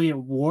brilliant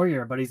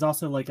warrior, but he's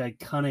also like a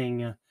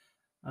cunning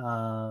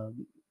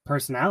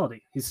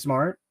personality. He's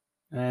smart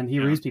and he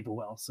reads people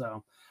well.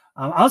 So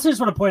I also just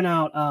want to point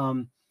out,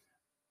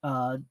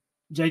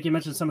 Jake, you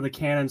mentioned some of the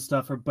canon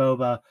stuff for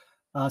Boba.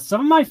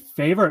 Some of my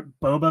favorite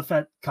Boba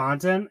Fett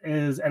content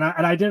is, and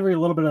I did read a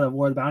little bit of the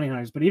War of the Bounty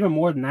Hunters, but even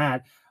more than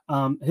that,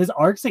 his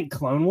arcs in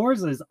Clone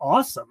Wars is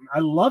awesome. I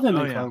love him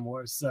in Clone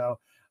Wars. So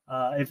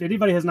if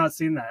anybody has not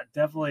seen that,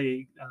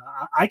 definitely,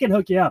 I can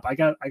hook you up. I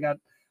can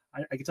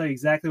tell you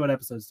exactly what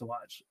episodes to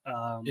watch.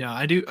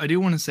 I do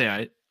want to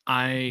say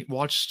I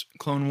watched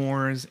Clone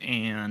Wars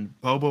and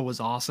Boba was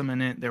awesome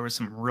in it. There were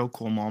some real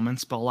cool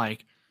moments, but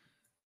like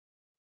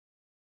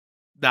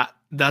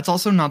that's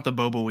also not the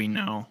Boba we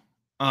know.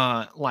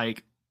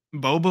 Like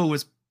Boba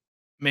was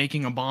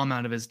making a bomb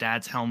out of his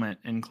dad's helmet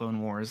in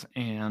Clone Wars,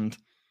 and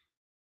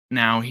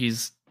now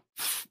he's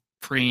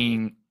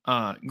freeing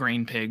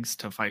grain pigs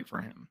to fight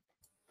for him.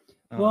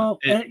 No,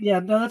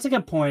 that's a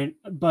good point.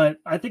 But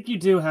I think you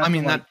do have.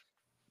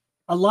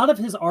 A lot of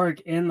his arc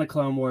in the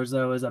Clone Wars,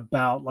 though, is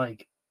about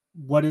like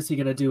what is he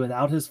gonna do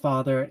without his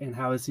father, and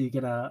how is he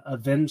gonna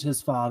avenge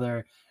his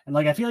father? And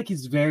like I feel like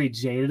he's very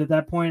jaded at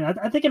that point.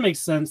 I think it makes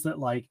sense that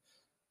like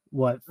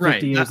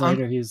 50 years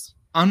later he's.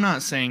 I'm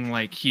not saying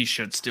like he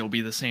should still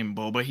be the same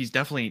Boba. He's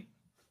definitely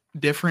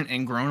different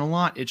and grown a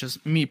lot. It's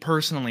just me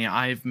personally,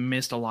 I've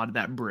missed a lot of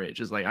that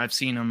bridge. It's like I've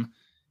seen him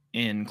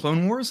in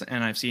Clone Wars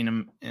and I've seen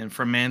him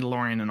from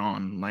Mandalorian and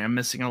on. Like I'm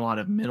missing a lot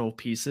of middle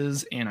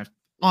pieces, and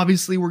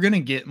obviously we're gonna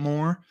get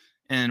more,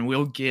 and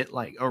we'll get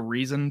like a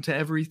reason to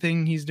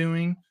everything he's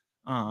doing.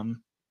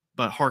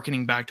 But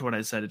harkening back to what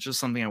I said, it's just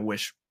something I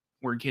wish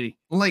we're getting.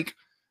 Like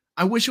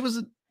I wish it was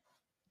a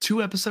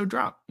 2-episode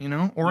drop,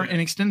 or an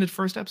extended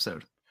first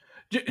episode.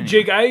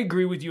 Jake, I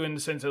agree with you in the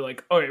sense that,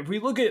 like, all right, if we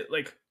look at,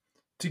 like,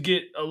 to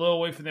get a little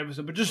away from the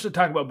episode, but just to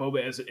talk about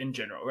Boba as in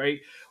general, right?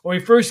 When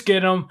we first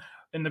get him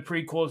in the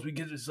prequels, we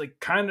get this, like,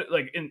 kind of,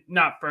 like,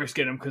 not first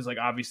get him, because, like,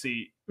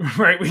 obviously,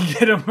 right, we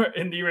get him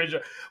in the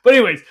original. But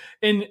anyways,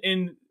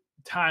 in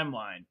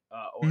timeline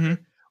order,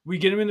 we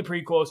get him in the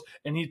prequels,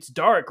 and it's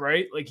dark,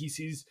 right? Like, he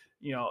sees,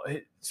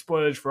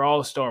 spoilers for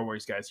all Star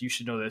Wars guys, you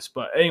should know this.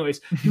 But anyways,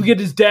 you get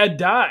his dad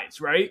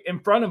dies, right, in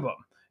front of him.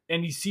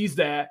 And he sees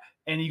that,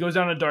 and he goes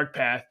down a dark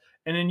path.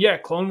 And then,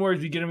 Clone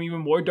Wars, we get him even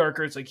more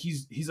darker. It's like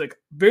he's like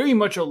very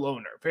much a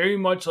loner, very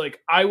much like,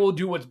 I will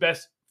do what's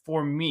best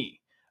for me.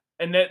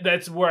 And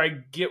that's where I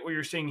get what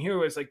you're saying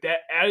here. It's like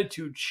that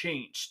attitude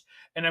changed.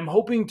 And I'm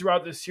hoping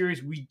throughout this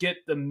series we get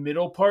the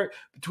middle part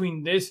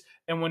between this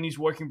and when he's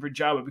working for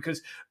Jabba.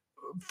 Because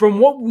from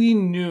what we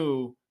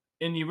knew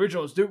in the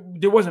originals, there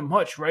wasn't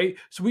much, right?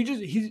 So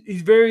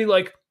he's very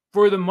like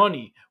for the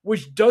money,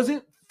 which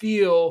doesn't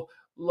feel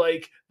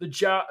like the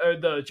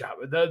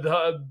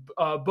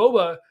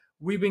Boba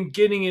we've been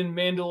getting in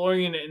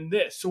Mandalorian and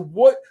this. So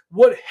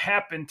what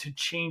happened to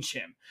change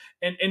him?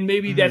 And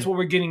maybe that's what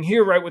we're getting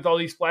here, right? With all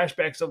these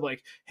flashbacks of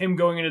like him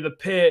going into the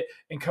pit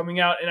and coming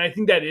out. And I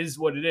think that is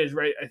what it is,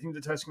 right? I think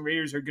the Tusken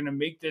Raiders are going to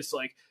make this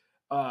like,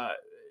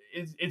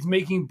 it's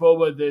making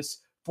Boba this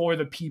for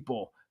the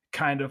people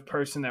kind of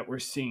person that we're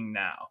seeing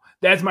now.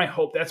 That's my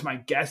hope. That's my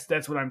guess.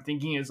 That's what I'm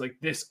thinking is like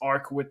this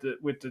arc with the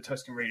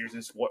Tusken Raiders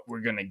is what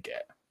we're going to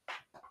get.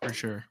 For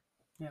sure.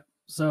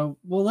 So,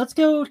 well, let's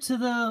go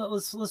to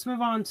let's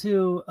move on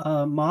to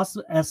Mos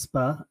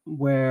Espa,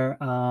 where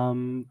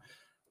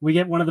we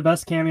get one of the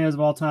best cameos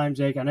of all time.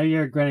 Jake, I know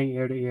you're grinning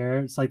ear to ear.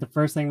 It's like the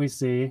first thing we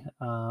see.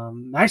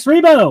 Max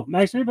Rebo.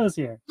 Max Rebo's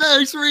here.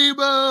 Max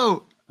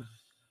Rebo.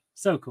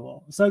 So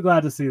cool. So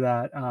glad to see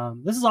that.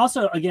 This is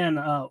also again.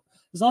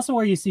 This is also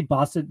where you see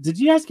Boston. Did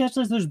you guys catch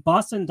this? There's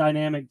Boston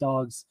Dynamic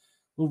dogs,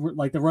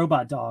 like the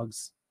robot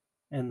dogs,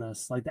 in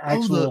this, like the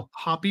actual the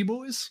Hoppy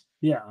Boys.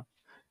 Yeah.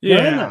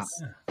 Yeah.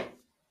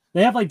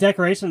 They have like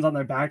decorations on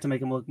their back to make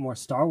them look more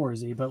Star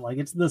Warsy, but like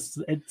that's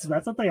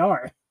what they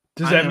are.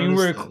 Does that mean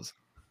we're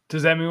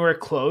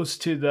close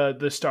to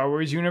the Star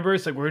Wars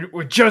universe? Like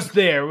we're just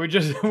there. We're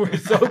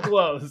so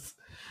close.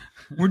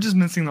 We're just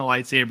missing the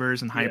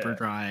lightsabers and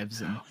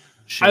hyperdrives and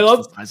ships I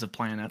love the size of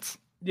planets.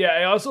 Yeah,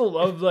 I also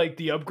love like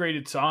the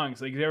upgraded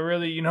songs. Like they're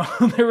really,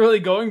 they're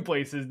really going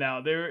places now.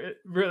 They're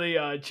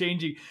really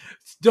changing.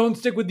 Don't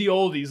stick with the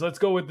oldies. Let's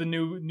go with the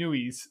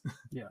newies.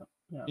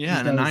 Yeah,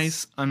 and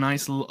a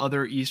nice little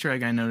other Easter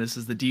egg I noticed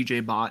is the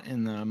DJ bot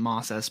in the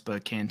Mos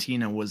Espa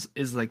Cantina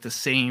is like the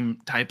same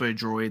type of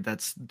droid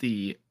that's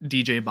the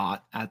DJ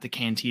bot at the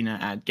cantina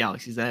at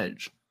Galaxy's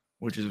Edge,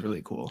 which is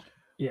really cool.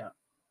 Yeah,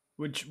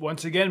 which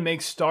once again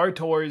makes Star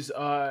Tours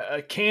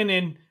a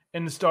canon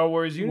in the Star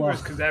Wars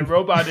universe because that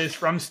robot is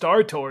from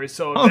Star Tours.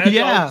 So if that's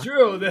all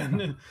true,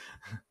 then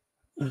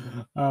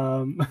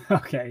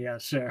okay, yeah,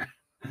 sure.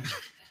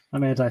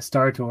 I'm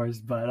anti-Star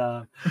Tours,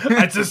 but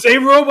it's the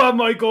same robot,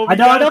 Michael. I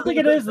don't think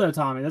it is though,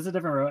 Tommy. That's a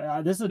different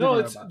robot. This is a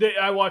different robot.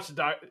 I watched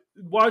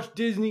watch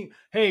Disney.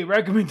 Hey,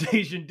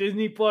 recommendation: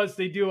 Disney Plus.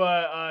 They do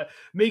a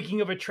making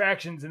of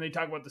attractions, and they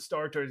talk about the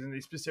Star Tours, and they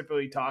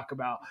specifically talk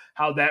about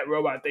how that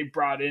robot they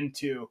brought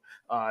into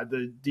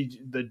the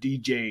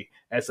DJ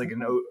as like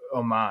an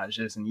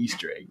homage, as an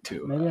Easter egg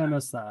too. Maybe I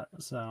missed that.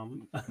 So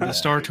the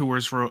Star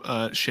Tours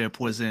ship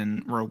was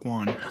in Rogue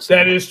One. So.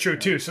 That is true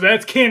too. So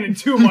that's canon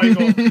too,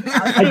 Michael.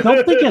 I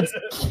don't think it's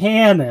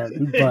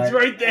canon, but it's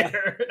right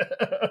there.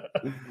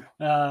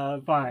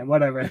 Fine,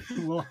 whatever.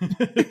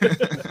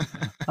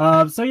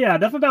 So yeah,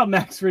 enough about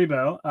Max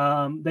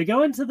Rebo. They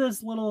go into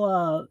this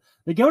little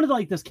they go to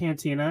like this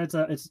cantina.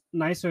 It's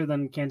nicer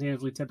than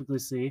cantinas we typically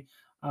see.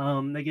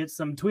 They get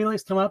some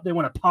Twi'leks come up. They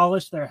want to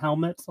polish their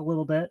helmets a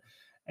little bit,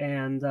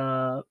 and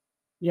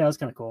yeah, that's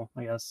kind of cool,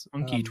 I guess.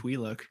 Funky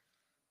Twi'lek.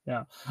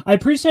 Yeah, I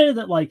appreciated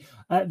that. Like,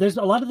 there's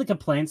a lot of the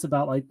complaints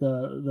about like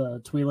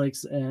the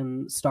Twi'leks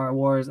in Star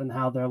Wars and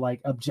how they're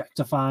like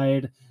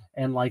objectified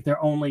and like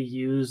they're only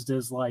used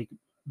as like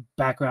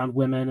background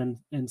women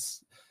and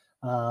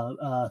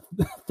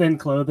thin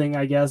clothing,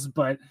 I guess.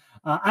 But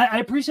I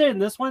appreciated in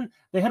this one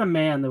they had a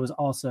man that was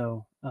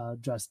also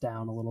dressed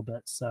down a little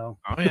bit. So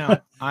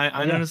I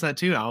noticed that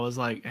too. I was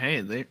like,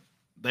 hey, they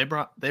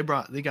got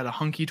a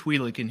hunky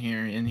Twi'lek in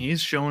here, and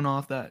he's showing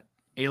off that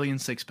alien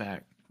six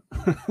pack.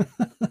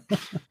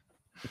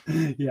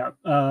 Yeah.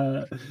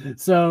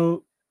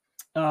 So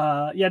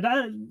I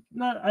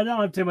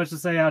don't have too much to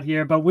say out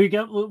here, but we'll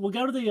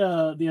go to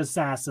the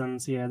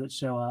assassins here that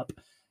show up.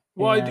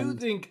 Well, I do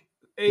think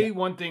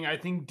one thing I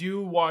think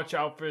do watch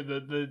out for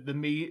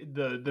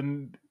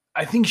the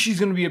I think she's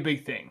going to be a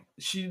big thing.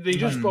 They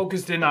just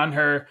focused in on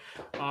her.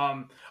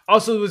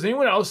 Also, was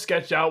anyone else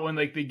sketched out when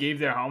like they gave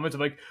their helmets? I'm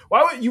like,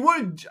 why would you?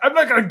 I'm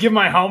not going to give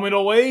my helmet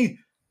away.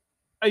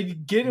 I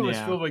get it was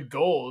filled with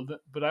gold,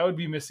 but I would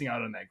be missing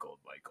out on that gold,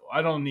 Michael.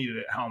 I don't need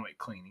a helmet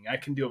cleaning. I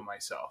can do it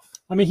myself.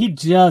 I mean, he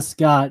just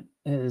got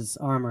his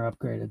armor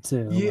upgraded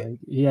too. Yeah. Like,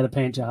 he had a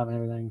paint job and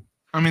everything.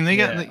 I mean, they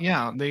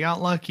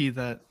got lucky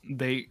that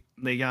they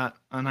got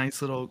a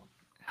nice little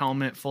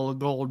helmet full of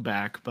gold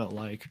back, but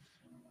like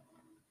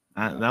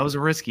that was a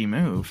risky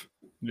move.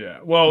 Yeah.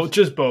 Well,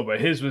 just Boba.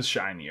 His was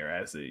shinier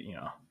as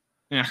Yeah.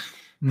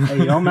 Hey,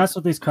 you don't mess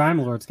with these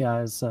crime lords,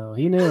 guys. So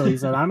he knew. He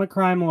said, "I'm a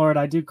crime lord.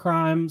 I do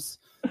crimes.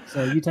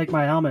 So you take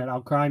my helmet, I'll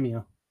crime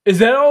you." Is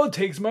that all it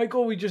takes,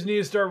 Michael? We just need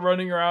to start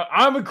running around.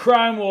 I'm a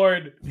crime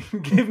lord.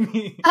 give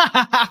me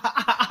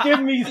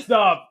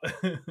stuff.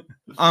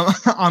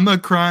 I'm a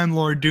crime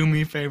lord. Do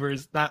me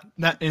favors. That's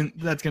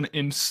gonna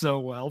end so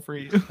well for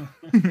you.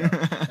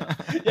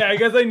 Yeah, I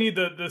guess I need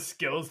the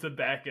skills to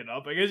back it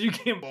up. I guess you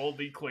can't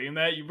boldly claim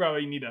that. You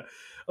probably need to.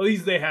 At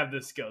least they have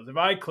the skills. If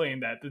I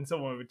claim that, then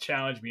someone would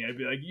challenge me. I'd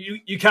be like,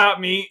 "You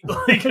caught me."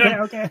 Like,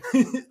 okay.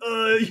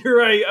 You're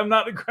right. I'm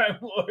not the crime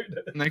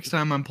lord. Next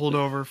time I'm pulled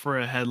over for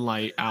a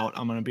headlight out,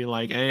 I'm gonna be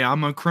like, "Hey,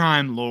 I'm a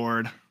crime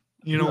lord.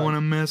 You don't want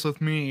to mess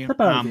with me."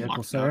 Step out of the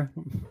vehicle, sir.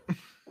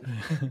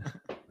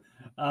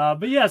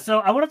 But yeah, so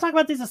I want to talk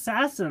about these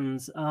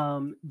assassins.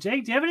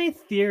 Jake, do you have any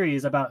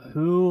theories about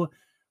who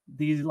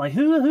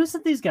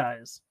sent these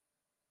guys?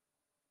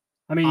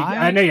 I mean,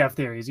 I know you have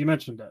theories. You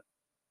mentioned it.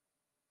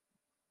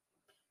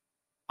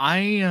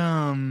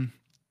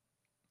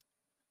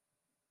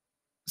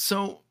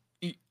 So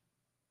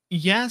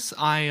yes,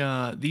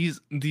 these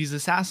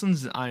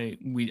assassins I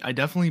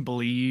definitely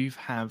believe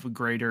have a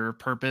greater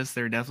purpose.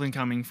 They're definitely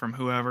coming from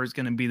whoever's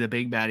going to be the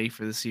big baddie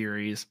for the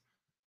series.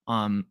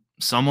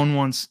 Someone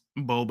wants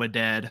Boba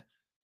dead,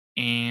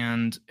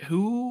 and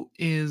who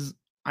is?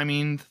 I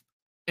mean,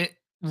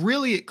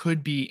 it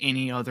could be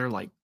any other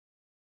like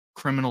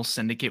criminal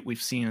syndicate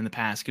we've seen in the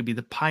past. It could be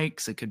the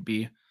Pikes. It could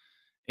be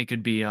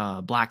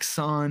Black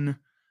Sun,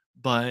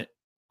 but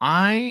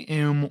I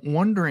am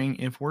wondering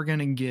if we're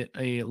gonna get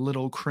a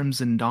little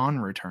Crimson Dawn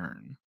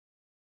return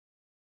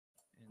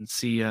and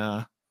see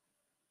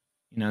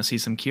see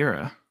some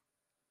Kira.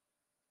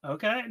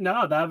 Okay,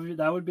 no, that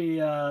would be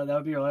really.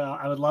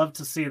 I would love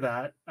to see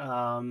that.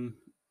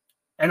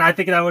 And I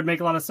think that would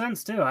make a lot of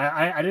sense too.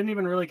 I didn't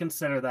even really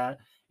consider that.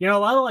 A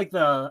lot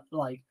of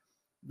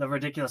the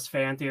ridiculous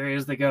fan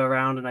theories that go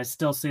around, and I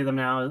still see them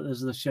now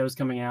as the show's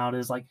coming out.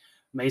 Is like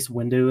Mace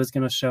Windu is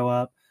going to show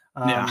up.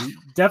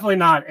 Definitely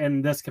not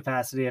in this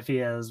capacity if he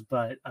is,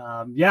 but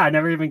I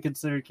never even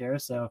considered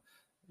Kira. So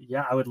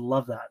yeah, I would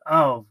love that.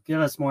 Oh, give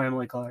us more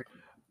Emily Clark.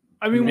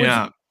 I mean,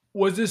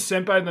 was this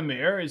sent by the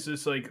mayor? Is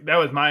this like, that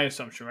was my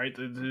assumption, right?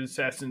 The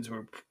assassins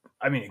were,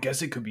 I mean, I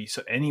guess it could be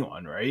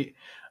anyone, right?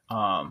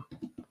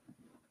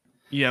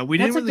 Yeah, we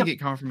didn't really get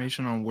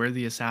confirmation on where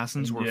the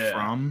assassins were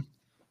from.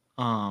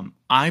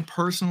 I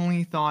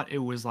personally thought it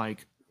was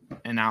like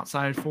an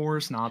outside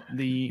force, not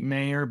the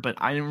mayor, but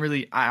I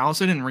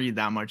also didn't read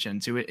that much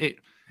into it.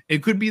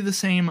 It could be the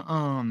same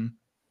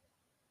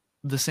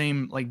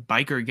like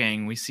biker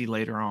gang we see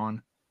later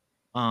on.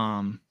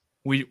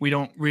 We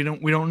don't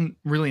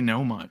really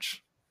know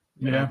much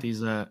about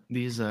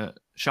these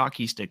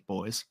shocky stick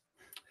boys.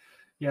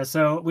 Yeah,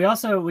 so we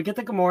get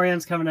the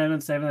Gamorreans coming in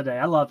and saving the day.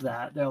 I love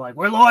that. They're like,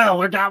 we're loyal,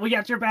 we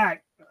got your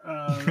back.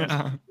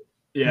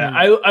 Yeah,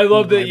 I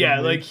love that.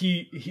 Yeah, like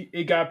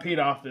it got paid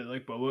off that,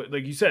 like, Boba,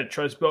 like you said,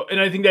 trust Boba, and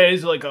I think that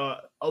is like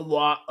a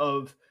lot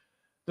of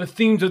the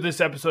themes of this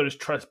episode is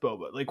trust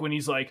Boba. Like when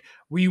he's like,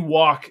 we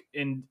walk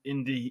in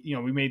the,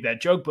 we made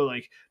that joke, but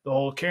like the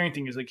whole caring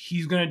thing is like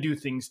he's gonna do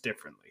things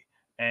differently,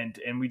 and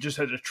we just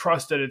have to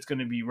trust that it's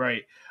gonna be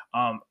right.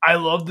 I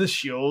love the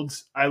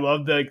shields. I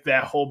love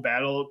that whole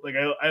battle. Like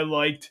I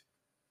liked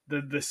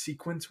the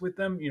sequence with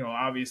them.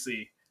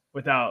 Obviously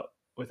without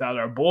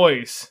our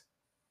boys,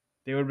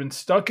 they would have been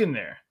stuck in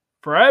there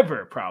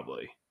forever,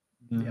 probably.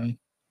 Mm-hmm.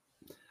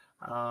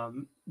 Yeah.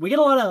 We get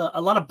a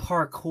lot of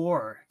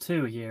parkour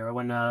too here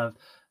when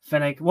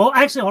Fennec. Well,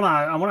 actually, hold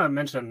on. I want to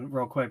mention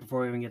real quick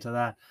before we even get to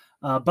that.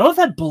 Boba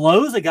Fett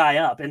blows a guy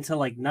up into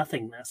like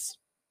nothingness.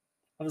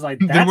 I was like,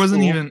 there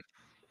wasn't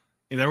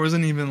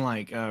even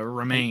like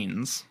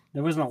remains.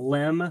 There wasn't a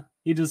limb.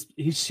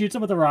 He shoots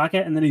him with a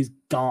rocket and then he's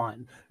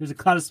gone. There's a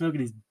cloud of smoke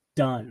and he's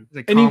done.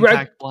 There's a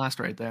compact blast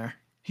right there.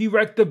 He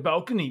wrecked the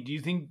balcony. Do you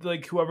think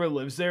like whoever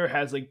lives there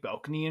has like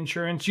balcony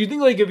insurance? Do you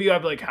think like if you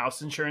have like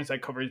house insurance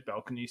that covers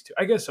balconies too?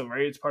 I guess so,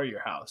 right? It's part of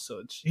your house,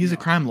 so he's a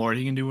crime lord.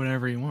 He can do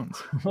whatever he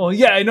wants. Well,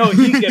 yeah, I know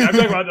he can. I'm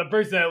talking about the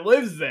person that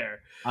lives there.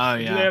 Oh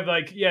yeah. Do they have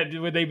like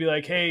would they be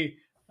like, hey,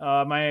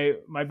 my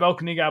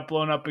balcony got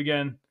blown up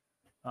again?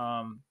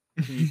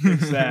 Can you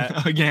fix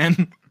that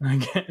again?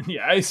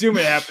 Yeah, I assume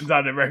it happens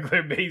on a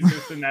regular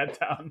basis in that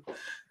town.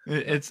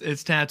 It's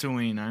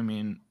Tatooine. I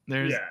mean,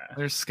 there's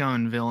scum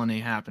and villainy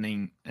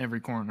happening every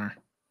corner.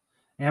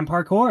 And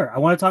parkour. I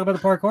want to talk about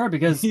the parkour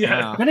because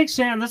Fennec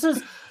Shan, this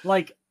is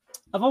like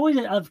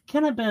I've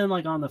kind of been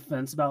like on the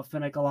fence about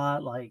Fennec a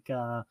lot. Like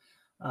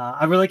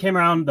I really came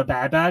around the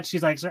Bad Batch.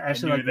 She's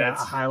actually like a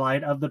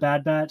highlight of the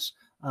Bad Batch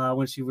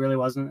when she really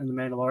wasn't in the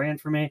Mandalorian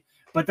for me.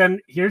 But then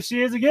here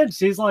she is again.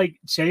 She's like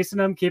chasing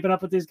them, keeping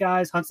up with these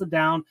guys, hunts them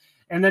down.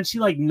 And then she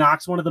like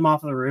knocks one of them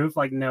off the roof,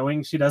 like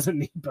knowing she doesn't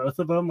need both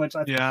of them, which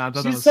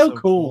she's so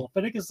cool.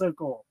 Fennec is so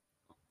cool.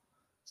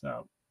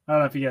 So I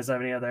don't know if you guys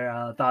have any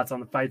other thoughts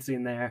on the fight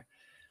scene there.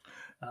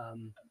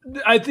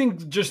 I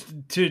think just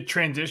to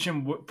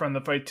transition from the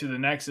fight to the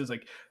next is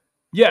like,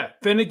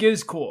 Fennec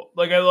is cool.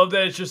 Like I love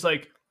that it's just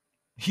like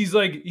he's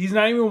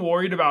not even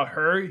worried about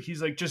her.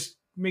 He's like, just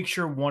make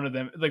sure one of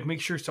them, like make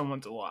sure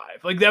someone's alive.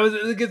 Like that was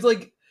like, it's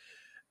like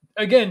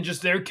again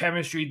just their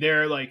chemistry.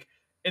 They're like,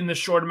 in the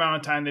short amount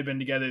of time they've been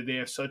together, they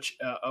have such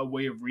a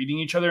way of reading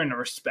each other and a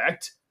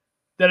respect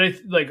that I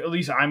like. At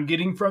least I'm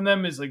getting from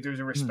them is like there's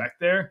a respect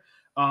there,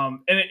 and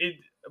it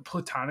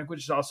platonic,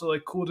 which is also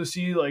like cool to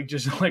see, like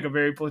just like a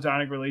very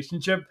platonic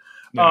relationship.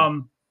 Yeah.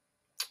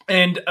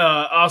 And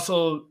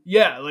also,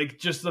 like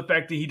just the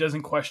fact that he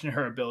doesn't question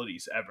her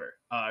abilities ever,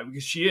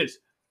 because she is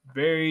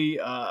very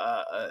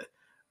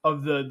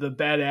of the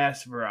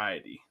badass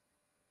variety.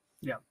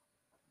 Yeah.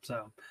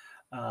 So.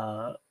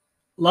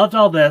 Loved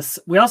all this.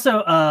 We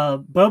also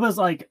Boba's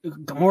like,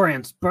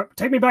 Gamorreans,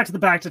 take me back to the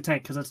back to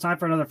tank because it's time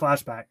for another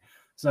flashback.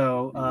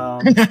 So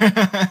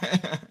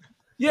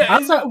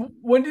also,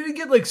 when did he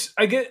get like?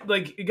 I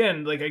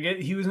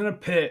get he was in a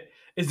pit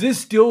is this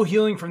still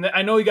healing from that?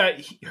 I know he got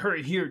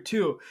hurt here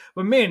too,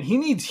 but man, he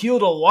needs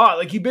healed a lot.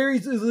 Like he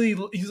basically,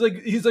 he's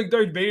like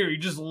Darth Vader. He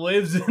just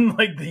lives in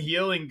like the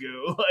healing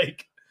goo.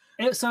 Like,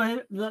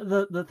 so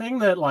the thing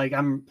that like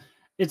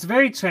it's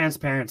very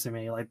transparent to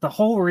me. Like the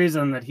whole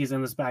reason that he's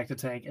in this bacta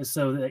tank is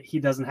so that he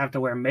doesn't have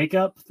to wear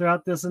makeup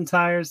throughout this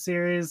entire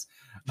series.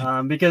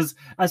 Because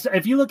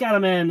if you look at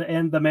him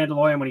in The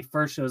Mandalorian when he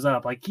first shows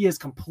up, like he is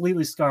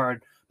completely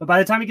scarred. But by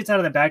the time he gets out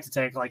of the bacta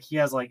tank, like he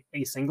has like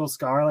a single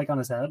scar like on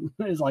his head.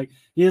 It's like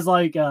he is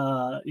like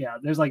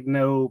there's like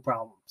no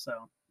problem.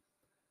 So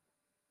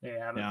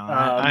yeah,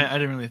 I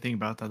didn't really think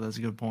about that. That's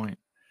a good point.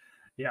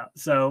 Yeah,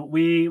 so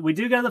we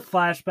do get the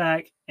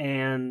flashback,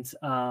 and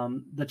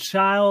the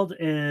child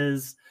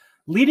is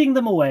leading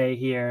them away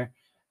here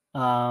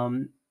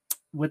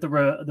with the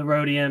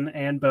Rodian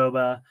and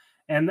Boba,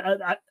 and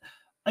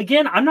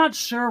again, I'm not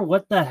sure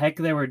what the heck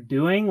they were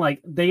doing.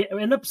 Like they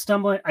end up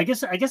stumbling. I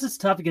guess it's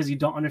tough because you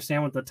don't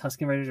understand what the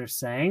Tusken Raiders are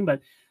saying,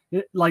 but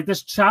like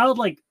this child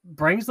like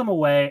brings them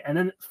away, and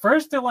then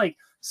first they're like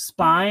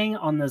spying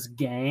on this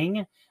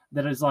gang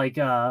that is like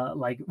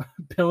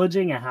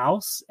pillaging a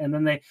house, and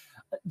then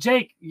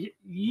Jake,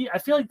 I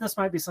feel like this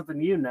might be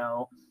something you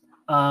know.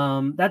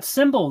 That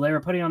symbol they were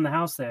putting on the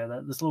house there,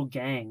 this little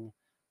gang,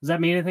 does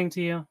that mean anything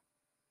to you?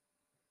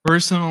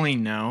 Personally,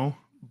 no,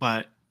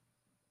 but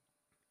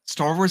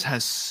Star Wars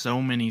has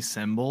so many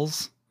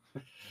symbols,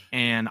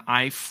 and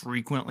I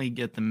frequently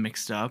get them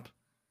mixed up.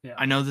 Yeah.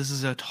 I know this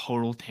is a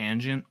total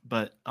tangent,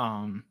 but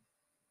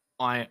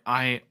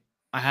I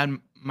had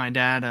my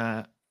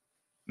dad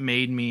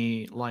made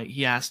me like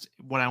he asked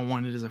what I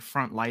wanted as a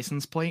front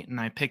license plate, and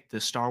I picked the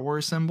Star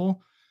Wars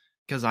symbol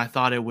because I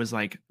thought it was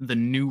like the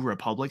New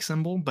Republic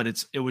symbol, but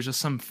it was just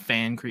some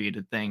fan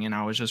created thing, and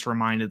I was just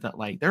reminded that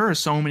like there are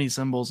so many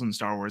symbols in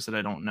Star Wars that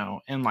I don't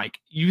know, and like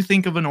you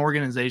think of an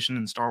organization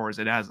in Star Wars,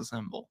 it has a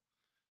symbol,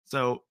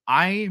 so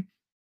I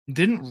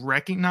didn't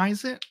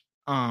recognize it,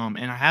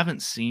 and I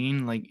haven't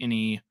seen like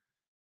any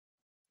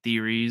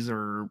theories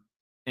or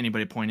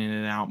anybody pointing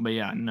it out, but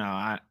yeah, no,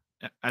 I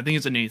think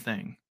it's a new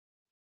thing.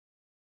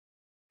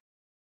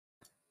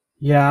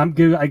 Yeah, I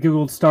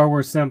googled Star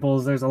Wars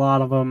symbols. There's a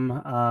lot of them.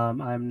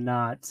 I'm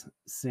not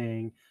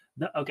seeing.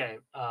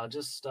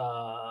 Just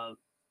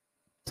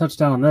touched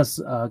down on this.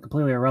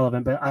 Completely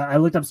irrelevant. But I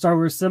looked up Star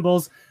Wars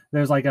symbols.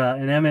 There's like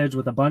an image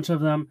with a bunch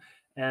of them,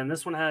 and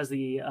this one has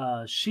the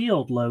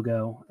shield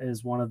logo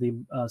is one of the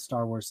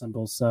Star Wars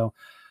symbols. So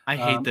I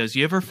hate those.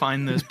 You ever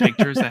find those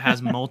pictures that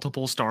has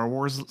multiple Star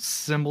Wars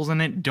symbols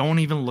in it? Don't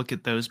even look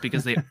at those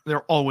because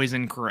they're always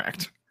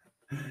incorrect.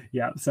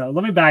 Yeah, so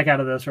let me back out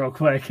of this real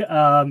quick.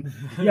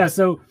 Yeah,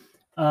 so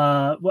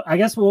I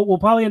guess we'll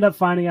probably end up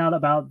finding out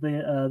about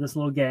this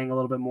little gang a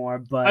little bit more.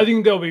 But I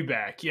think they'll be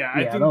back. Yeah,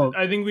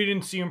 I think we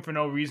didn't see them for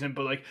no reason.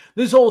 But like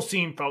this whole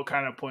scene felt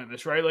kind of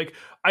pointless, right? Like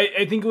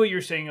I think what you're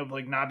saying of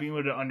like not being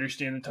able to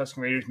understand the Tusken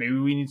Raiders. Maybe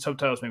we need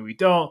subtitles. Maybe we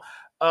don't.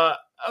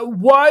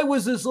 Why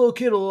was this little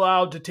kid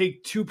allowed to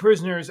take 2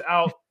 prisoners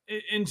out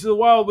into the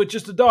wild with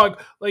just a dog?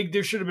 Like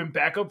there should have been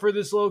backup for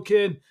this little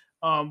kid.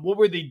 What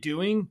were they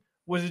doing?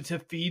 Was it to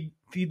feed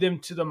them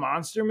to the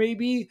monster?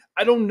 Maybe,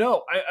 I don't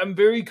know. I'm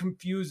very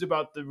confused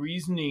about the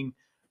reasoning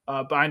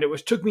behind it,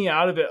 which took me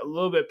out of it a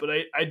little bit. But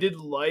I did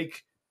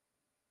like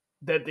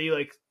that they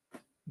like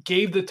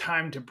gave the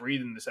time to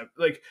breathe in this episode.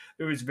 Like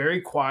it was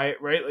very quiet,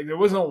 right? Like there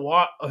wasn't a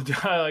lot of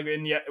dialogue,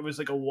 and yet it was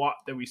like a lot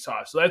that we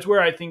saw. So that's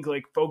where I think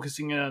like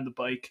focusing in on the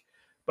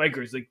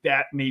bikers, like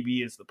that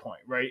maybe is the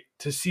point, right?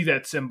 To see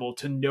that symbol,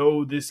 to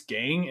know this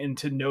gang, and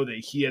to know that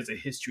he has a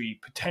history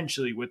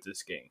potentially with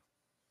this gang.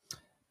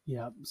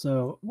 Yeah.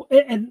 So,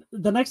 and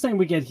the next thing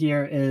we get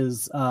here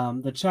is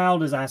the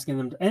child is asking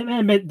them,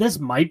 and this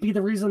might be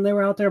the reason they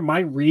were out there. My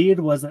read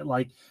was that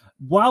like,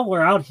 while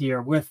we're out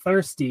here, we're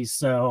thirsty,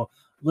 so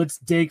let's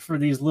dig for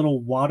these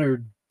little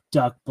water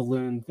duck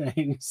balloon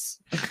things.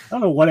 I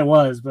don't know what it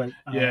was, but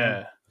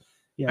yeah.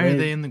 Why are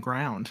they in the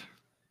ground?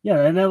 Yeah,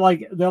 and they're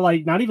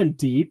like not even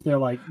deep. They're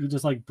like you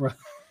just like,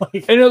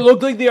 and it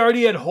looked like they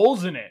already had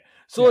holes in it.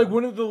 So, like,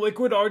 wouldn't the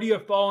liquid already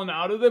have fallen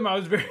out of them? I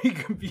was very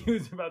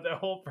confused about that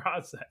whole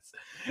process.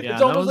 Yeah,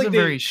 that was like a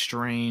very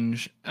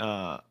strange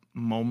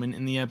moment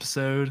in the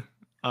episode.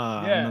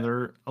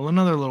 Another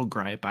little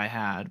gripe I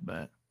had,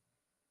 but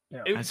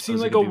it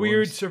seemed like a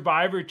weird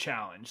Survivor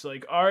challenge.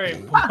 Like, all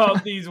right, pull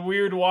out these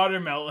weird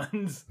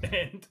watermelons,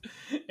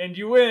 and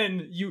you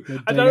win.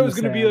 I thought it was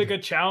going to be like a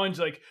challenge,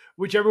 like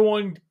whichever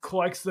one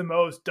collects the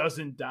most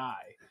doesn't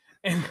die,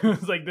 and it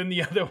was like then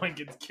the other one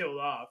gets killed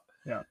off.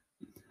 Yeah.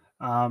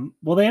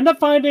 Well, they end up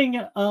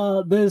finding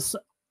this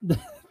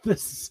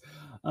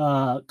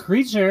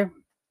creature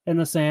in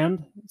the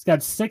sand. It's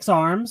got 6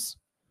 arms.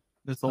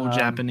 This old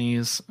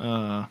Japanese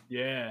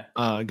Godzilla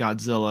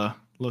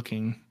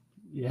looking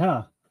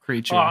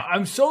creature.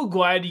 I'm so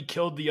glad he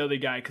killed the other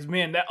guy, because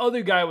man, that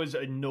other guy was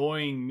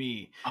annoying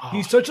me.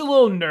 He's such a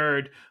little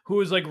nerd who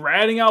was like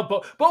ratting out,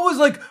 but was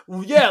like,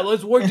 yeah,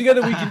 let's work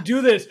together, we can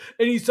do this.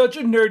 And he's such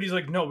a nerd. He's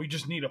like, no, we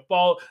just need to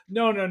follow.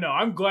 No.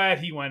 I'm glad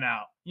he went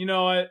out. You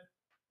know what?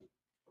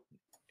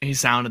 He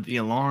sounded the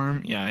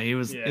alarm. Yeah, he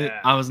was. Yeah.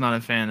 I was not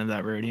a fan of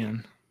that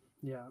Rodian.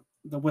 Yeah,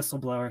 the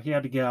whistleblower. He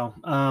had to go.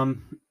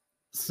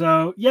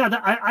 So yeah,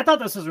 I thought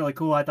this was really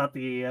cool. I thought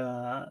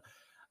the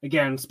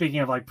again, speaking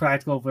of like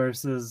practical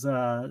versus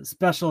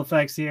special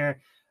effects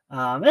here,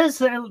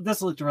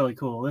 this looked really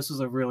cool. This was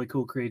a really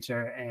cool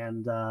creature,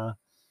 and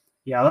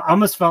yeah, I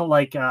almost felt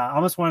like I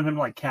almost wanted him to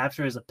like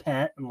capture as a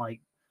pet and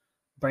like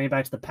bring it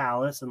back to the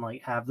palace and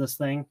like have this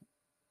thing.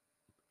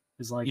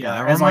 Is like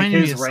Yeah, that as like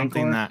reminded me his of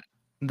something rancor.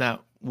 that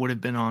would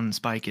have been on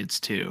Spy Kids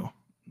 2,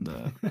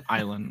 the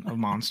Island of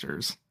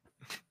Monsters.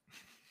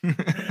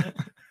 That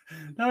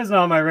was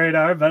not on my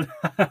radar, but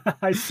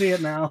I see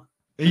it now.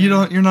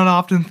 You're not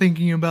often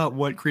thinking about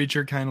what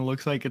creature kind of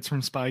looks like it's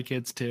from Spy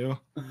Kids 2.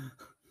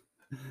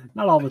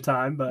 Not all the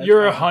time, but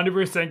You're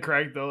 100%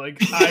 correct though. Like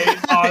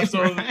I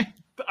also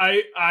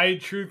Right? I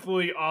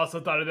truthfully also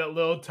thought of that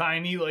little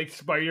tiny like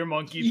spider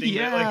monkey thing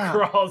that like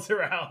crawls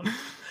around.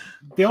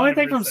 the only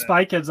thing from 100%.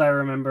 Spy Kids I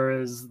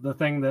remember is the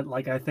thing that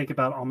like I think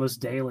about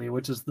almost daily,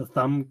 which is the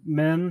thumb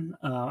men.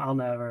 I'll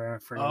never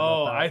forget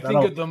Oh, about that. I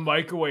think of the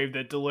microwave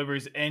that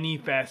delivers any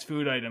fast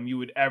food item you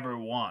would ever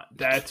want.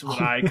 That's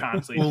what I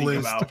constantly think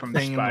Coolest about from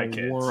thing Spy in the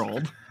Kids.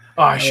 world.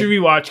 Oh, should we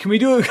watch? Can we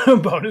do a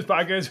bonus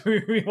podcast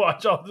where we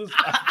watch all this?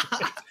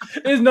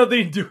 It has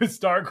nothing to do with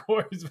Star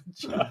Wars.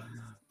 But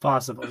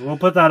Possibly. We'll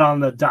put that on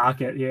the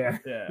docket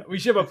here. yeah, we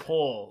should have a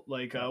poll.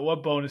 Like,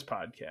 what bonus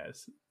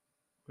podcast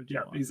would you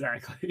Yeah, want?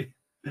 exactly.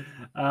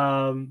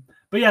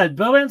 But yeah,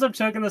 Boba ends up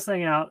choking this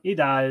thing out. He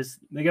dies.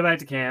 They go back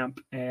to camp,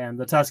 and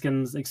the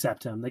Tuscans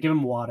accept him. They give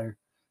him water.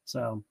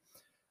 So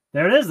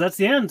there it is. That's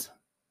the end.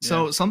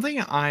 So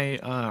something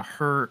I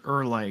heard,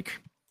 or like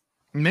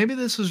maybe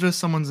this was just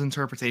someone's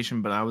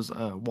interpretation, but I was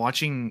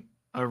watching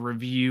a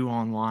review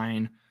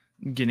online,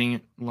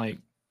 getting like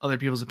other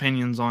people's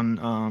opinions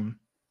on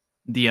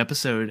the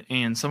episode,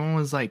 and someone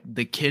was like,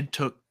 the kid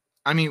took.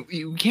 I mean,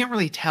 you can't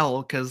really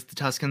tell because the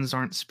Tuscans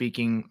aren't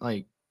speaking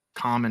like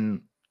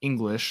common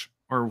English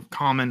or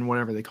common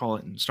whatever they call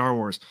it in Star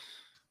Wars.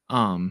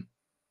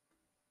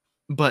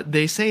 But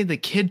they say the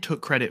kid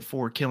took credit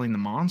for killing the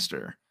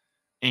monster,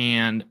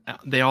 and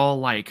they all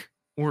like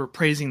were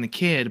praising the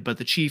kid, but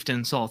the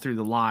chieftain saw through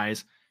the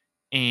lies,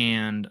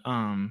 and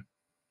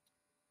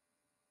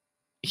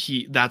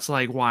that's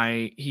like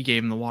why he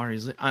gave him the water.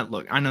 He's like,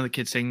 look, I know the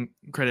kid's taking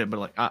credit, but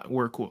like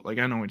we're cool. Like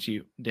I know what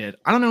you did.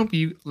 I don't know if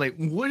you like,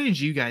 what did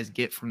you guys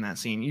get from that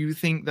scene? You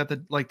think that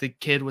the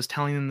kid was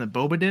telling them that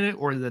Boba did it,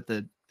 or that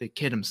the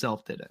kid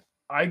himself did it?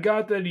 I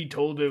got that he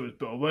told it was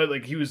Boba.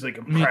 Like he was like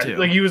Me impressed. too.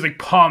 Like he was like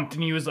pumped,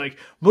 and he was like,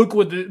 "Look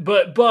what the."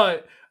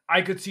 But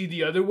I could see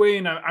the other way,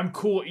 and I'm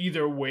cool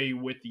either way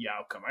with the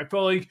outcome. I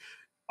felt like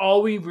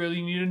all we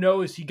really need to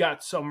know is he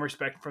got some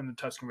respect from the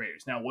Tusken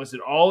Raiders. Now, was it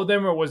all of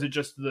them, or was it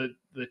just the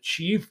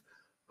chief?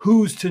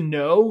 Who's to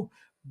know?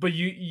 But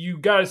you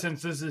got a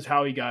sense this is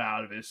how he got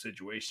out of his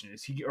situation.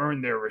 Is he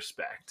earned their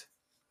respect?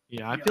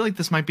 Yeah, I feel like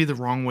this might be the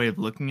wrong way of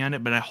looking at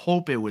it, but I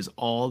hope it was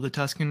all the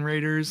Tusken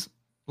Raiders.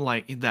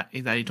 Like that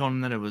he told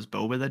him that it was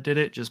Boba that did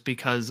it, just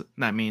because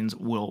that means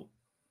we'll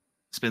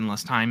spend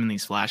less time in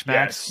these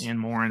flashbacks and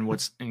more in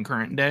what's in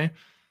current day.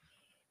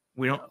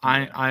 We don't.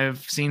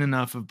 I've seen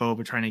enough of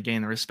Boba trying to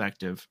gain the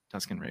respect of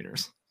Tusken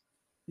Raiders.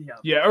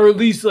 Yeah, or at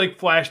least like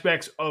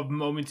flashbacks of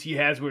moments he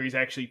has where he's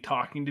actually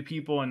talking to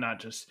people and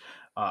not just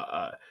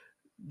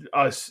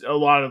us. A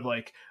lot of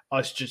like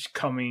us just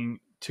coming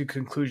to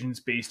conclusions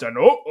based on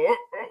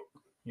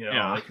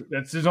like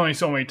there's only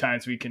so many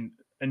times we can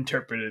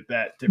interpret it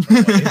that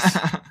different ways.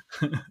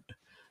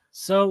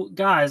 So,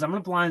 guys, I'm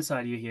going to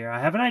blindside you here. I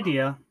have an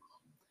idea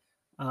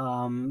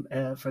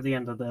for the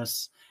end of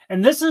this.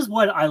 And this is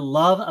what I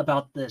love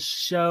about this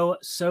show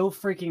so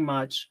freaking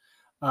much.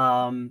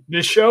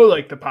 This show,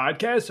 like the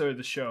podcast, or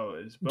the show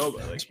is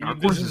Boba? Like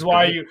this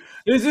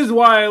is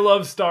why I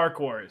love Star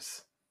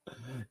Wars.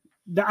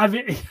 I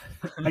mean,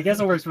 I guess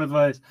it works both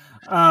ways.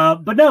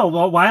 But no,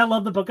 why I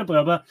love the Book of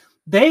Boba,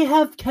 they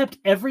have kept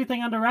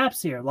everything under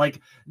wraps here.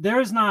 Like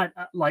there's not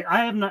like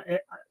I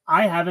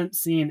haven't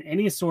seen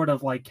any sort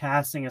of like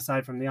casting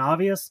aside from the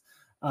obvious.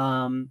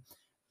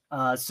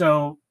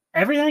 So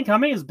everything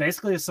coming is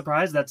basically a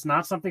surprise. That's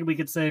not something we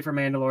could say for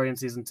Mandalorian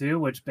season 2,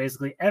 which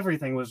basically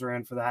everything was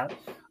ruined for that.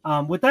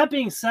 With that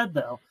being said,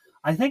 though,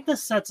 I think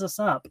this sets us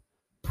up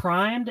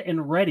primed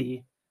and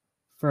ready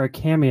for a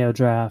cameo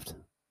draft.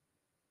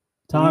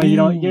 Tommy,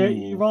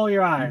 you roll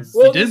your eyes.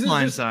 Well, you did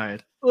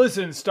blindside.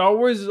 Listen, Star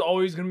Wars is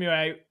always going to be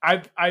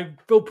I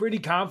feel pretty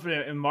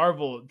confident in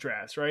Marvel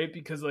drafts, right?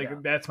 Because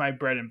that's my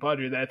bread and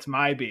butter. That's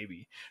my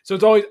baby.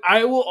 So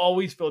I will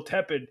always feel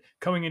tepid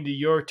coming into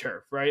your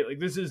turf, right? Like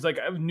this is like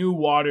new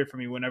water for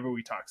me whenever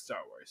we talk Star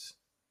Wars.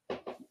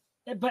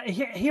 But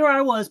here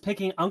I was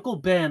picking Uncle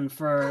Ben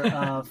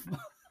for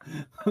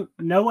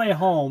No Way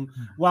Home,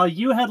 while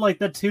you had like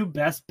the two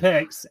best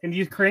picks, and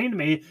you creamed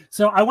me.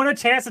 So I want a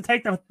chance to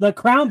take the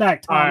crown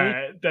back, Tommy. All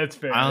right, that's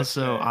fair. I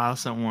also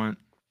want.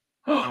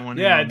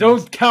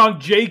 Don't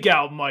count Jake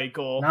out,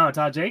 Michael. No,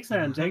 Todd, Jake's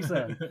in.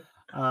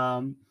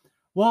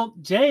 Well,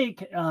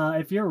 Jake,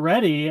 if you're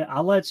ready,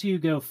 I'll let you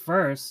go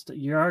first.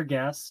 You're our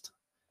guest.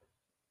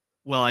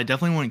 Well, I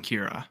definitely want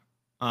Kira.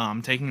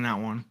 I'm taking that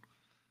one.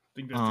 I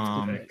think that's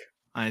a good pick.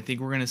 I think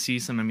we're gonna see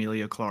some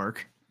Emilia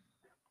Clarke.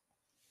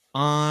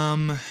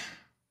 I'm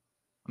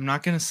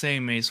not gonna say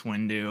Mace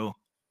Windu,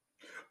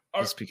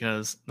 just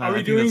because Are I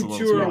we think that's a doing little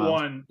 2 too or wild.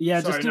 1? Yeah,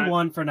 Sorry, just do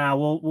one for now.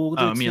 We'll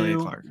do Emilia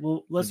 2. Clarke.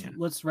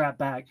 Let's wrap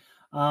back.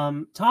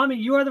 Tommy,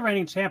 you are the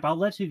reigning champ. I'll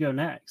let you go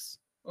next.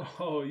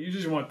 Oh, you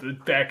just want the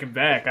back and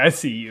back. I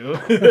see you.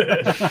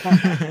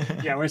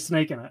 Yeah, we're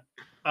snaking it.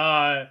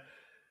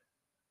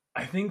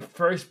 I think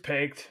first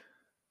picked.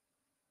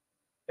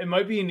 It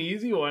might be an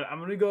easy one. I'm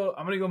gonna go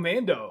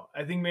Mando.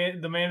 I think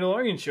the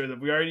Mandalorian showed up.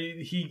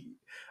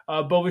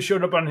 Boba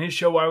showed up on his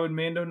show. Why would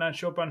Mando not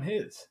show up on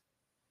his?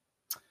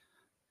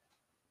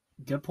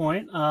 Good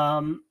point.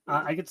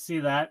 I could see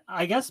that.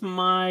 I guess I'm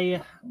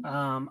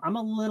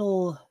a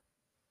little.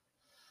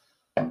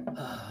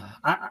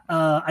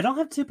 I don't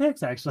have 2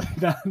 picks actually.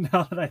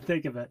 Now that I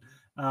think of it,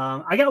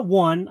 I got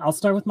 1. I'll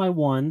start with my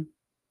 1.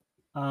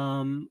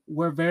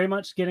 We're very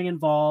much getting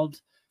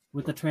involved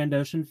with the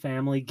Trandoshan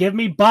family. Give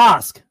me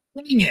Bosk.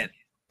 Dang it!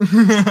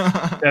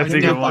 That's a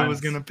good one.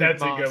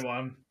 That's a good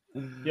one.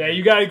 Yeah,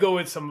 you got to go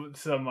with some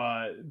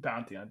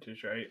bounty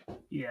hunters, right?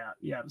 Yeah.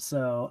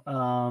 So,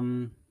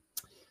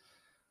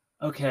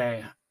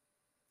 okay.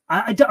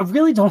 I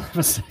really don't have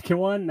a second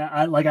one.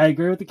 I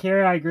agree with the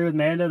Kara. I agree with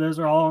Mando. Those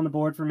are all on the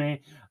board for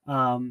me.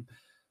 I'm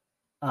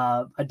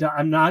not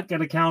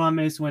going to count on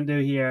Mace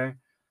Windu here.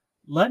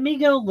 Let me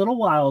go a little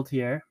wild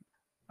here.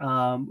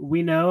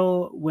 We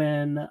know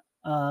when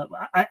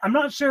I'm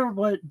not sure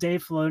what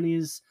Dave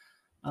Filoni's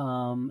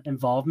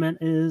involvement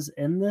is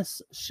in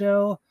this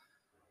show,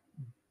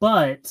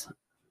 but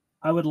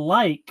I would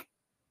like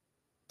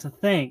to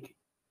think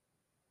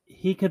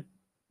he could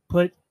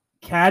put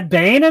Cad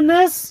Bane in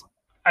this.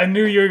 I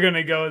knew you were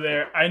gonna go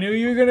there. And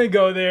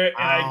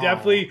I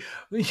definitely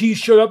he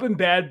showed up in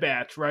Bad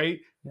Batch, right?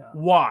 Yeah.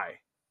 Why?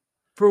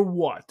 For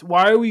what?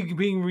 Why are we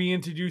being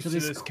reintroduced to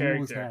this cool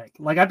character?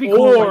 I'd be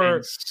cool. Or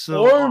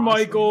awesome.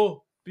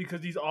 Michael,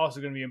 because he's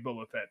also going to be in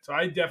Boba Fett. So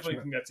I definitely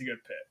think that's a good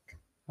pick.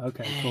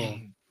 Okay, cool.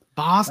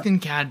 Bosk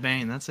and Cad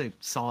Bane. That's a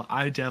solid.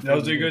 I definitely. That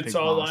was a good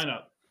solid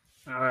lineup.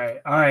 All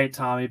right,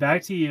 Tommy.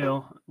 Back to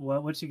you.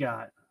 What you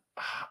got?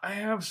 I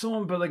have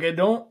someone, but I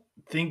don't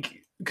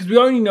think because we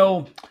already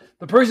know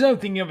the person I'm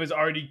thinking of is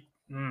already.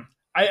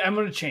 I'm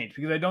going to change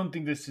because I don't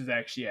think this is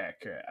actually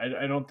accurate.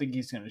 I don't think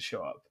he's going to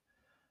show up.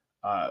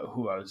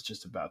 Who I was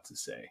just about to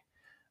say.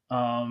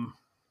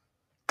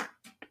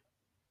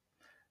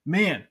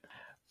 Man,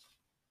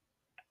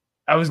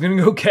 I was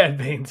gonna go Cad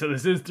Bane, so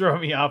this is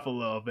throwing me off a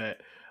little bit.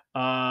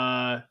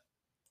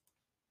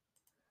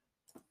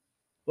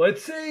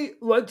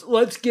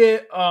 Let's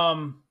get I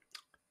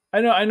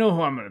know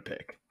who I'm gonna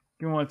pick.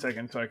 Give me 1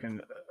 second so I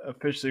can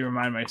officially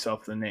remind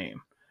myself the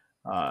name.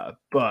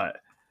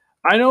 But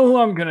I know who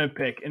I'm gonna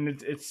pick, and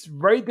it's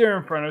right there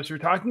in front of us. We're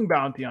talking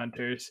bounty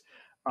hunters.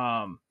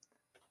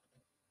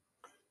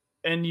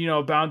 And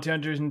bounty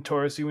hunters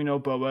notoriously we know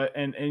Boba,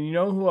 and you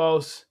know who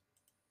else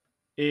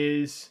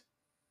is?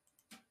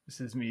 This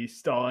is me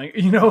stalling.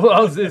 You know who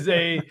else is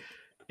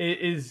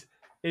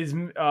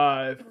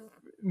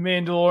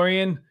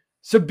Mandalorian?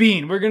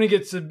 Sabine. We're gonna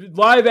get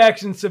live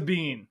action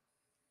Sabine.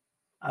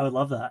 I would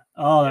love that.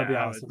 Oh, that'd be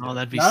awesome. Oh,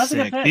 that'd be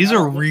sick. These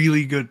are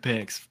really good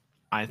picks,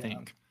 I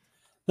think.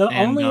 The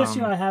only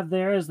issue I have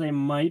there is they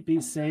might be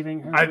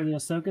saving her for the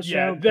Ahsoka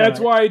show. Yeah, that's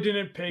why I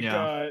didn't pick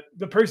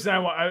the person I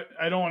want.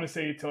 I don't want to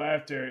say it till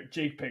after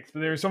Jake picks,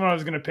 but there was someone I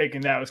was going to pick,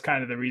 and that was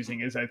kind of the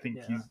reasoning. Is I think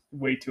he's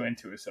way too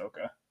into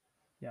Ahsoka.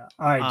 Yeah.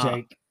 All right,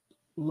 Jake,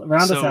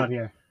 round us out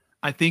here.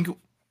 I think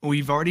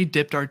we've already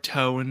dipped our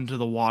toe into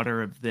the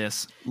water of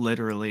this,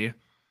 literally.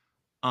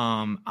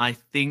 I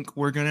think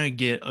we're gonna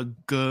get a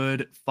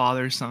good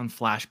father-son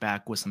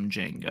flashback with some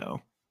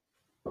Jango.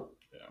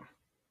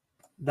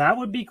 That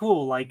would be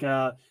cool.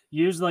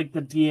 Use the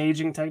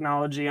de-aging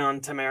technology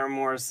on Tamara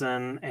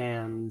Morrison,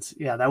 and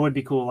that would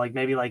be cool.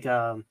 Maybe I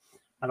don't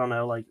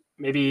know,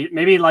 maybe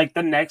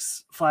the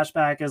next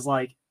flashback is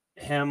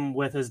him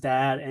with his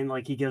dad, and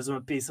he gives him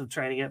a piece of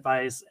training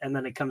advice, and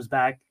then it comes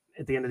back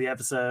at the end of the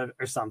episode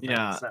or something.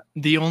 Yeah. So.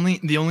 The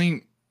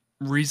only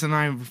reason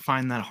I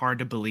find that hard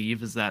to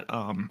believe is that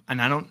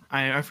and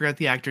I forgot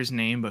the actor's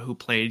name, but who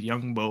played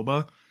young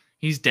Boba.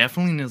 He's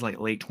definitely in his late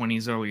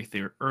 20s,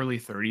 early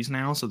 30s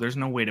now, so there's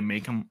no way to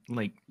make him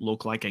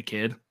look like a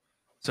kid.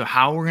 So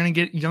how we're gonna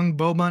get young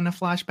Boba in a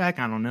flashback,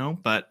 I don't know,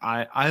 but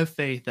I have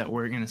faith that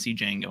we're gonna see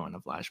Jango in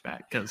a flashback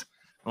because,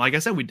 like I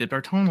said, we dipped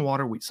our toe in the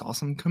water. We saw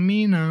some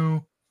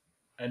Camino.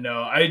 I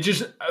know.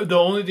 The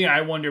only thing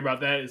I wonder about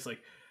that is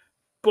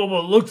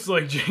Boba looks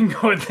like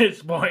Jango at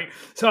this point.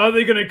 So how are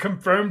they gonna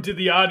confirm to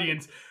the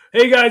audience?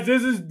 Hey guys,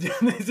 this is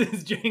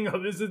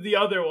Jango. This is the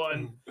other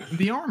one.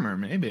 The armor,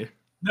 maybe.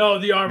 No,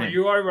 the armor.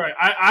 You are right.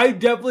 I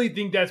definitely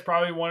think that's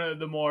probably one of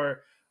the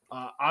more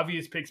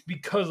obvious picks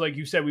because, like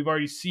you said, we've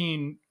already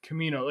seen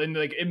Camino, and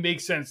it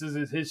makes sense. This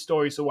is his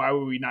story, so why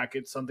would we not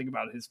get something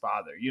about his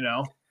father?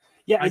 Yeah,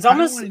 it's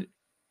almost.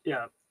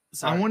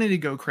 I wanted to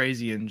go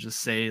crazy and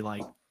just say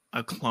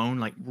a clone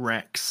like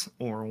Rex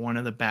or one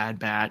of the Bad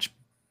Batch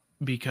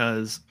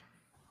because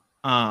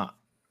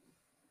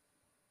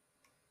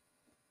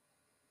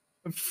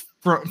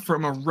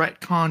from a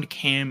retconned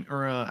cam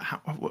or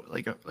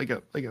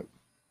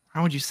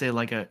how would you say,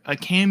 like a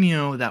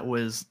cameo that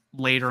was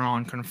later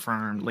on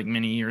confirmed, like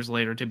many years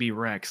later, to be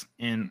Rex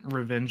in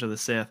Revenge of the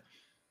Sith.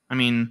 I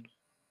mean,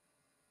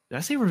 did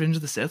I say Revenge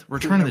of the Sith?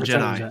 Return of the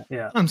Jedi.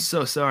 Yeah. I'm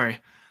so sorry.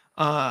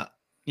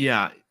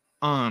 Yeah.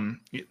 I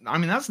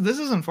mean, this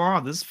isn't far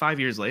off. This is 5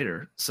 years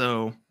later.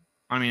 So,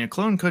 I mean, a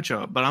clone could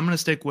show up, but I'm gonna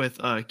stick with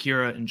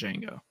Kira and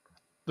Jango.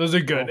 Those are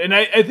good. Cool. And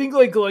I think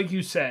like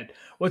you said,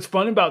 what's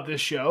fun about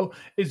this show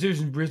is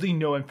there's really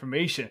no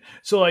information.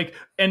 So like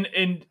and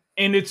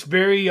it's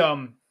very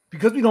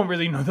because we don't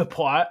really know the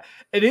plot,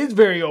 it is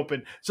very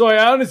open. So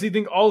I honestly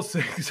think all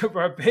 6 of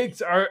our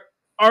picks are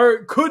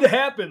could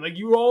happen. Like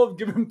you all have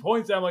given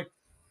points that I'm like,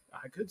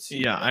 I could see.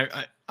 Yeah,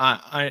 that.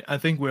 I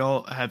think we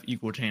all have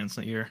equal chance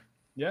that year.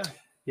 Yeah.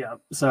 Yeah.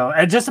 So,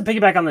 and just to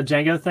piggyback on the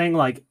Django thing,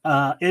 like,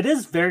 it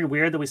is very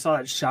weird that we saw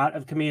that shot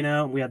of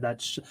Camino and we had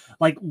that,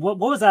 like, what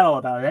was that all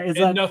about? Is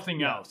that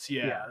nothing else?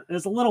 Yeah.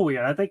 It's a little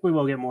weird. I think we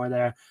will get more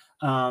there.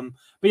 But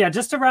yeah,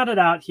 just to round it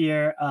out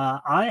here,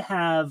 I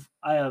have,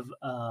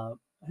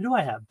 who do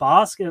I have?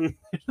 Bosk and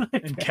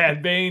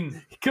Cad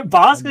Bane.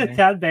 Bosk and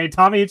Cad Bane.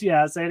 Tommy,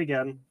 yeah, say it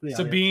again.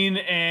 Sabine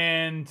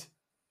and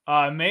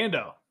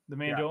Mando, the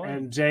Mandalorian. Yeah,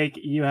 and Jake,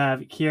 you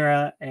have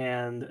Kira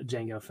and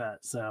Jango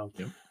Fett. So.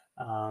 Yep.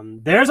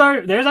 There's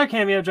our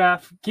cameo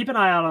draft. Keep an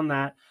eye out on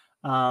that.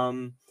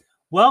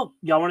 Well,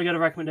 y'all want to go to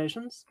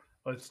recommendations?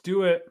 Let's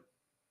do it.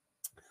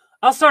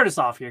 I'll start us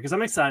off here because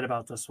I'm excited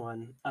about this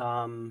one.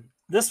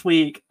 This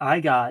week I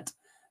got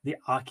the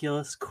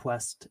Oculus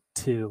Quest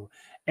 2,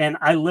 and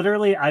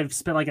I've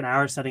spent like an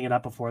hour setting it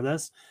up before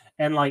this,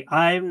 and like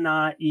I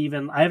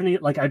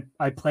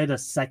played a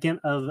second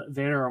of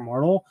Vader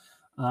Immortal.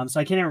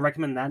 So I can't even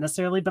recommend that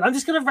necessarily, but I'm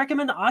just going to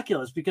recommend the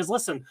Oculus because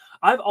listen,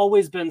 I've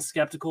always been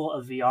skeptical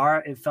of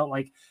VR. It felt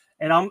like,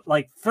 and I'm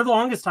like, for the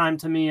longest time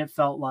to me, it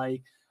felt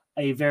like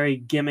a very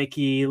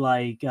gimmicky,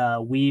 like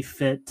Wii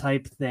Fit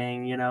type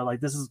thing, you know, like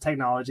this is a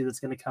technology that's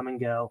going to come and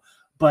go.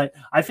 But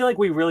I feel like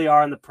we really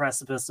are on the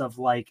precipice of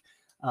like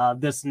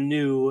this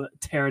new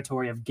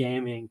territory of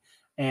gaming.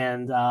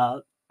 And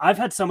I've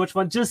had so much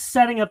fun just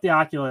setting up the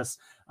Oculus.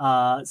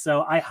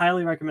 So I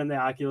highly recommend the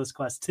Oculus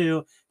Quest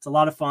 2. It's a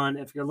lot of fun.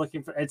 If you're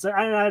looking for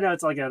I know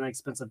it's like an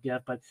expensive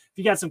gift, but if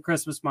you got some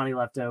Christmas money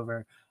left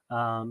over,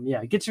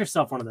 get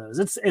yourself one of those.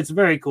 It's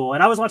very cool.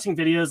 And I was watching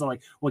videos of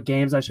like what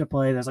games I should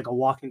play. There's like a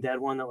Walking Dead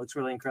one that looks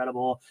really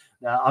incredible.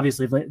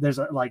 Obviously there's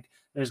a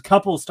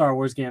couple Star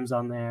Wars games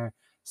on there.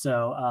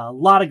 So a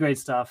lot of great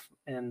stuff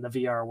in the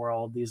VR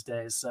world these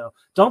days. So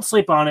don't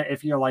sleep on it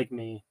if you're like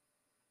me.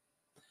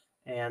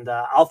 And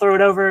I'll throw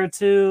it over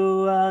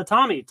to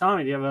Tommy.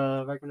 Tommy, do you have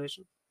a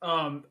recommendation?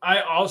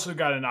 I also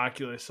got an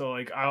Oculus, so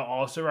like I'll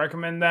also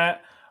recommend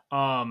that.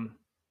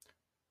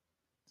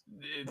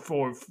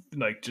 For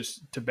like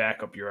just to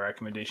back up your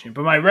recommendation.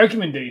 But my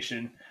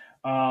recommendation,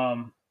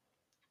 man,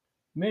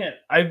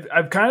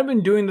 I've kind of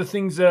been doing the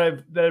things that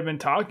I've been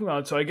talking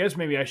about. So I guess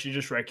maybe I should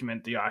just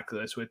recommend the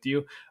Oculus with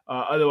you.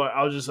 Otherwise,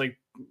 I'll just like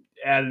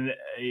add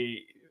a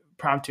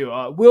prompt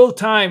to Will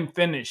Time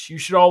Finish. You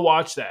should all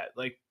watch that.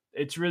 Like.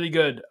 It's really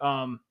good.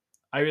 I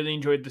really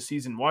enjoyed the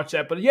season. Watch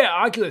that. But yeah,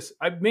 Oculus.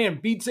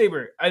 Beat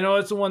Saber. I know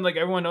that's the one like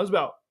everyone knows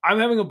about. I'm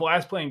having a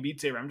blast playing Beat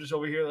Saber. I'm just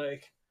over here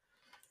like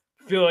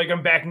feel like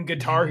I'm back in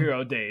Guitar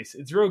Hero days.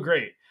 It's real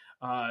great.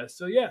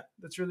 So yeah,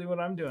 that's really what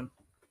I'm doing.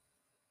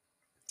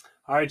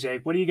 All right,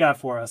 Jake, what do you got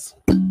for us?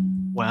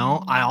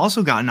 Well, I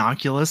also got an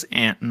Oculus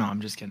and no,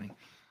 I'm just kidding.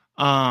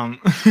 I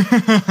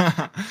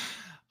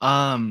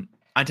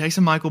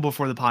texted Michael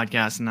before the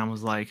podcast and I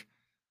was like,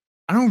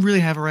 I don't really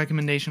have a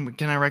recommendation, but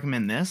can I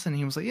recommend this? And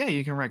he was like, yeah,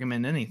 you can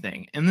recommend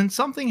anything. And then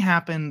something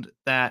happened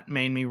that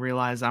made me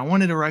realize I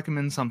wanted to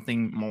recommend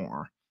something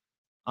more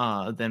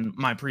than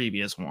my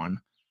previous one.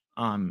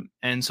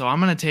 And so I'm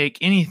going to take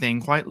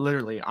anything, quite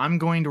literally. I'm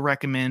going to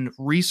recommend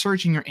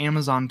researching your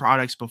Amazon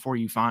products before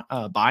you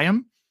buy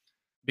them,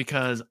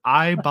 because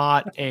I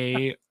bought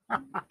a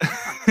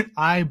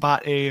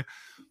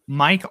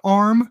mic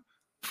arm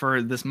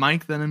for this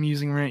mic that I'm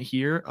using right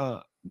here.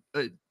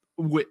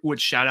 Which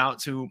shout out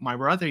to my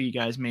brother. You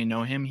guys may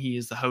know him. He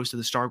is the host of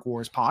the Star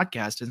Wars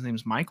podcast. His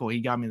name's Michael.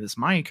 He got me this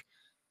mic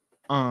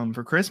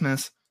for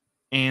Christmas.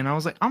 And I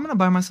was like, I'm going to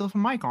buy myself a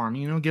mic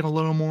arm, get a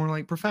little more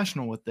like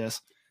professional with this.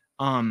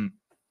 And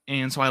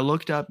so I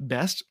looked up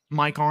best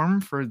mic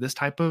arm for this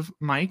type of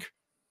mic.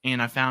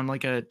 And I found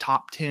like a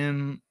top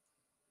 10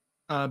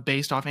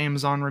 based off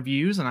Amazon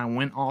reviews. And I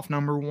went off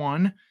number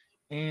 1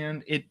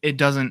 and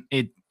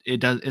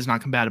it's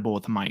not compatible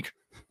with the mic.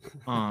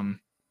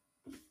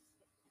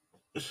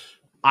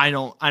 I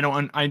don't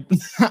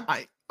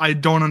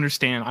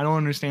understand. I don't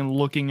understand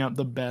looking up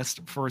the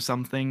best for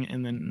something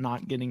and then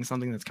not getting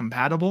something that's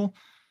compatible.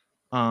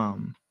 So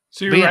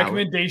your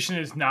recommendation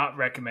is not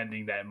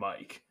recommending that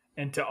mic,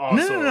 and to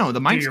also no.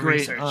 The mic's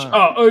great.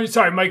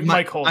 Sorry,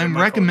 mic holder. I'm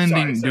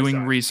recommending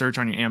doing research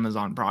on your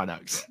Amazon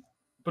products,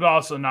 but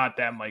also not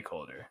that mic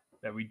holder.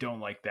 that we don't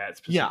like that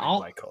specific Yeah,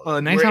 mic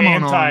holder. next We're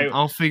time anti-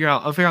 I'll figure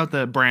out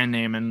the brand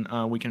name and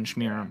we can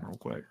smear them real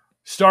quick.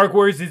 Star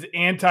Wars is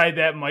anti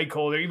that mic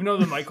holder, even though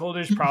the mic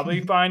holder is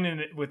probably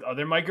fine with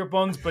other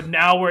microphones, but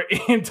now we're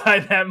anti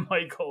that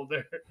mic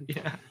holder.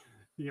 Yeah.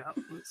 Yeah.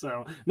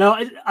 So no,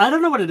 I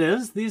don't know what it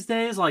is these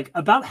days. Like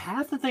about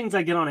half the things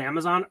I get on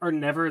Amazon are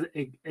never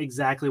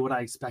exactly what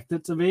I expect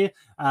it to be.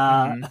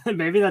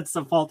 Maybe that's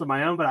the fault of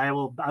my own, but I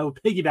will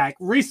piggyback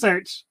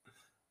research.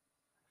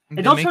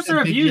 And don't trust the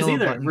reviews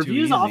either.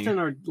 Reviews often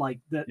are like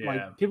that. Yeah.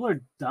 Like people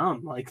are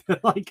dumb. Like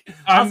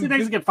I'll see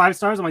things that get 5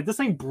 stars. I'm like, this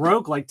thing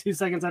broke like 2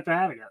 seconds after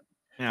having it.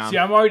 Yeah. See,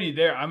 I'm already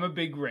there. I'm a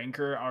big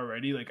ranker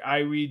already. Like I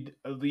read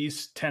at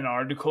least 10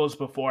 articles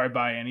before I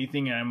buy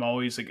anything, and I'm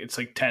always like, it's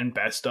like 10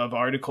 best of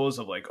articles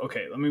of like,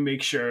 okay, let me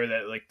make sure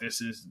that like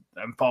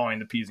I'm following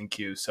the P's and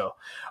Q's. So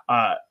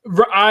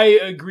I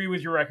agree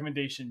with your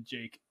recommendation,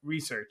 Jake.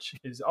 Research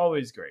is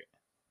always great.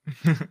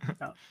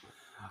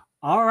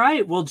 All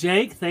right. Well,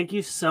 Jake, thank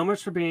you so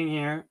much for being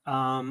here.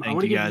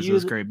 Thank you guys. It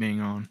was great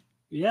being on.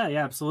 Yeah,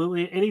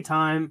 absolutely.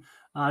 Anytime.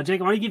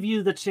 Jake, I want to give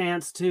you the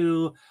chance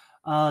to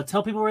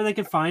tell people where they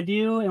can find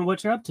you and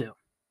what you're up to.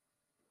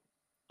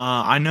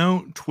 I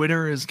know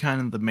Twitter is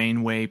kind of the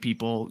main way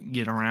people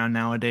get around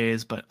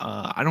nowadays, but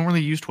I don't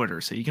really use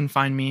Twitter. So you can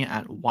find me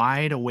at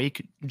Wide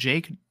Awake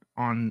Jake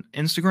on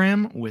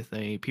Instagram with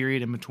a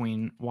period in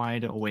between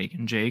Wide Awake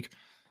and Jake.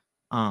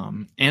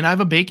 And I have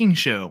a baking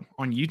show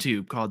on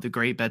YouTube called The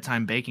Great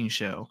Bedtime Baking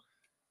Show.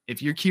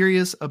 If you're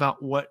curious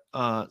about what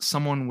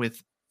someone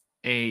with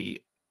a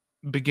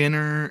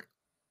beginner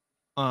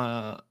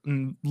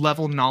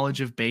level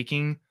knowledge of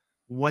baking,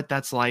 what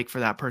that's like for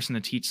that person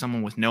to teach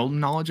someone with no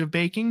knowledge of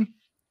baking,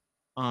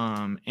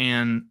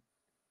 and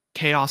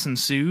chaos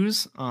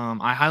ensues,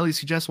 I highly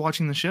suggest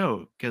watching the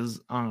show because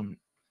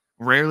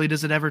rarely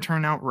does it ever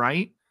turn out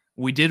right.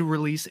 We did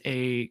release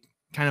a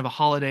kind of a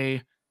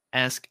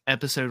holiday-esque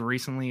episode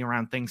recently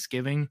around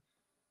Thanksgiving.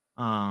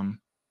 It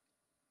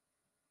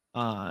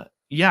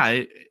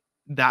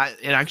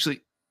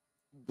actually,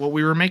 what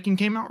we were making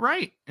came out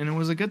right, and it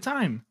was a good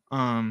time.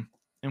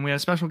 And we had a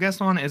special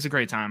guest on. It's a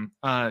great time.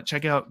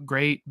 Check out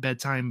Great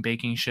Bedtime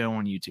Baking Show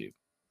on YouTube.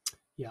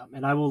 Yeah,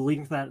 and I will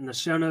link that in the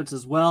show notes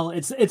as well.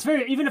 It's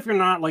very, even if you're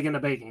not like into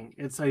baking,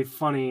 it's a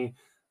funny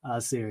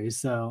series.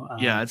 So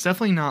yeah, it's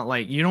definitely not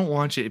like, you don't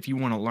watch it if you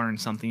want to learn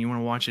something. You want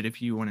to watch it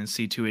if you want to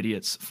see two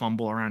idiots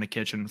fumble around a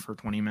kitchen for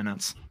 20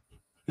 minutes.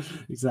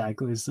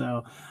 Exactly.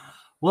 So,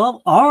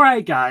 well, all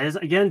right, guys.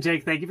 Again,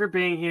 Jake, thank you for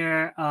being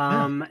here.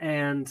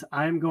 And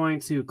I'm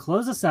going to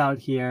close us out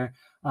here.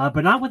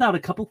 But not without a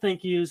couple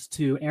thank yous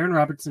to Aaron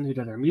Robertson, who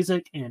did our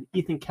music, and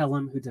Ethan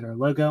Kellum, who did our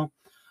logo.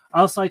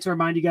 I also like to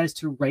remind you guys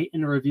to rate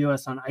and review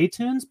us on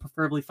iTunes,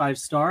 preferably 5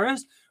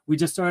 stars. We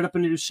just started up a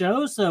new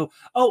show. So,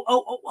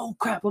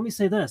 crap. Let me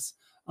say this.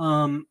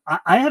 I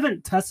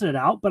haven't tested it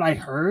out, but I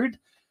heard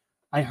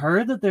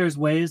that there's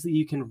ways that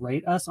you can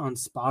rate us on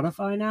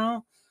Spotify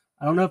now.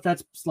 I don't know if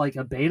that's like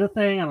a beta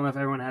thing. I don't know if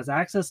everyone has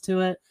access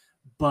to it.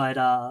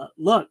 But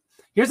look.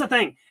 Here's the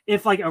thing.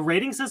 If like a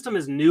rating system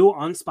is new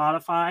on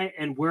Spotify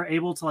and we're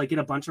able to like get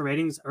a bunch of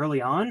ratings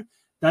early on,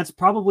 that's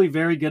probably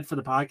very good for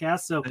the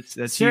podcast. So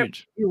that's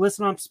huge. If you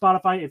listen on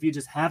Spotify, if you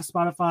just have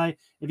Spotify,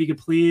 if you could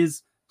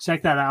please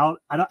check that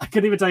out. I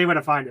couldn't even tell you where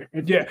to find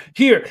it.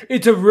 Here,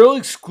 it's a real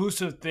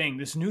exclusive thing,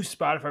 this new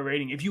Spotify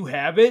rating. If you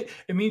have it,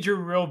 it means you're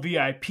a real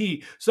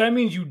VIP. So that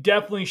means you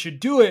definitely should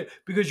do it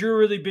because you're a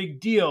really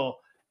big deal.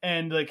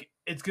 And like,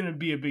 it's going to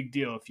be a big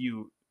deal if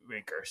you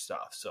rank our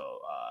stuff. So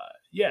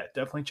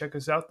definitely check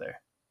us out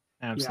there.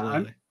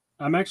 Absolutely. Yeah,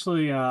 I'm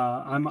actually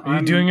Are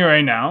you doing it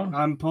right now?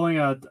 I'm pulling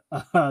a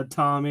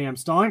Tommy. I'm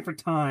stalling for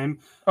time.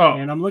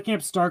 And I'm looking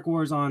up Star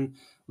Wars on.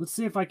 Let's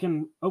see if I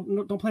can. Oh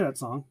no! Don't play that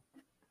song.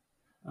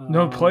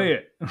 No, play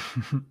it.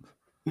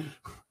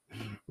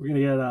 We're gonna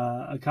get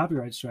a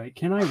copyright strike.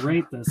 Can I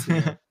rate this?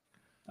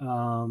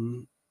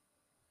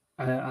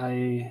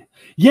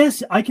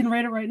 Yes, I can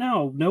rate it right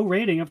now. No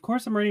rating. Of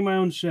course, I'm rating my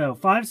own show.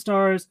 5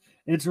 stars.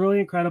 It's really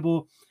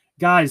incredible.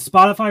 Guys,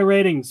 Spotify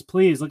ratings,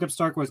 please look up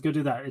Star Wars. Go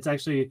do that. That's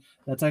actually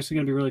going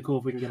to be really cool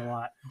if we can get a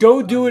lot.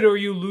 Go do it, or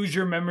you lose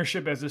your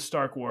membership as a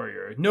Stark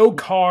Warrior. No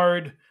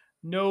card,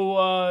 no.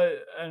 I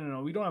don't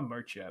know. We don't have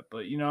merch yet,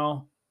 but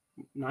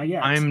not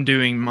yet. I'm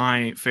doing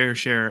my fair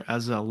share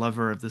as a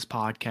lover of this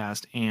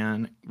podcast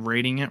and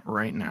rating it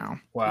right now.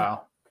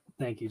 Wow.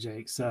 Thank you,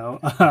 Jake. So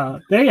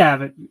there you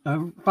have it.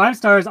 5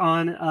 stars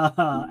on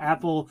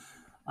Apple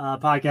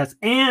Podcasts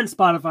and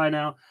Spotify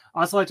now.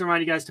 I also like to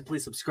remind you guys to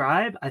please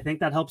subscribe. I think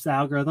that helps the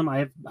algorithm.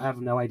 I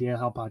have no idea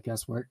how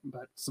podcasts work,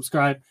 but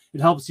subscribe. It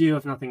helps you,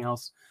 if nothing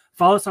else.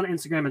 Follow us on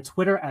Instagram and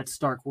Twitter at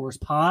Stark Wars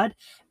Pod.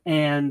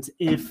 And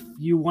if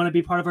you want to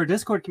be part of our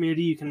Discord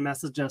community, you can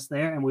message us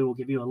there, and we will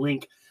give you a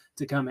link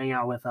to come hang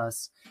out with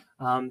us.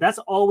 That's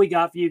all we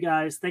got for you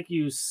guys. Thank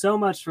you so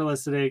much for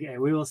listening, and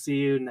we will see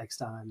you next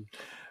time.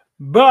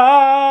 Bye.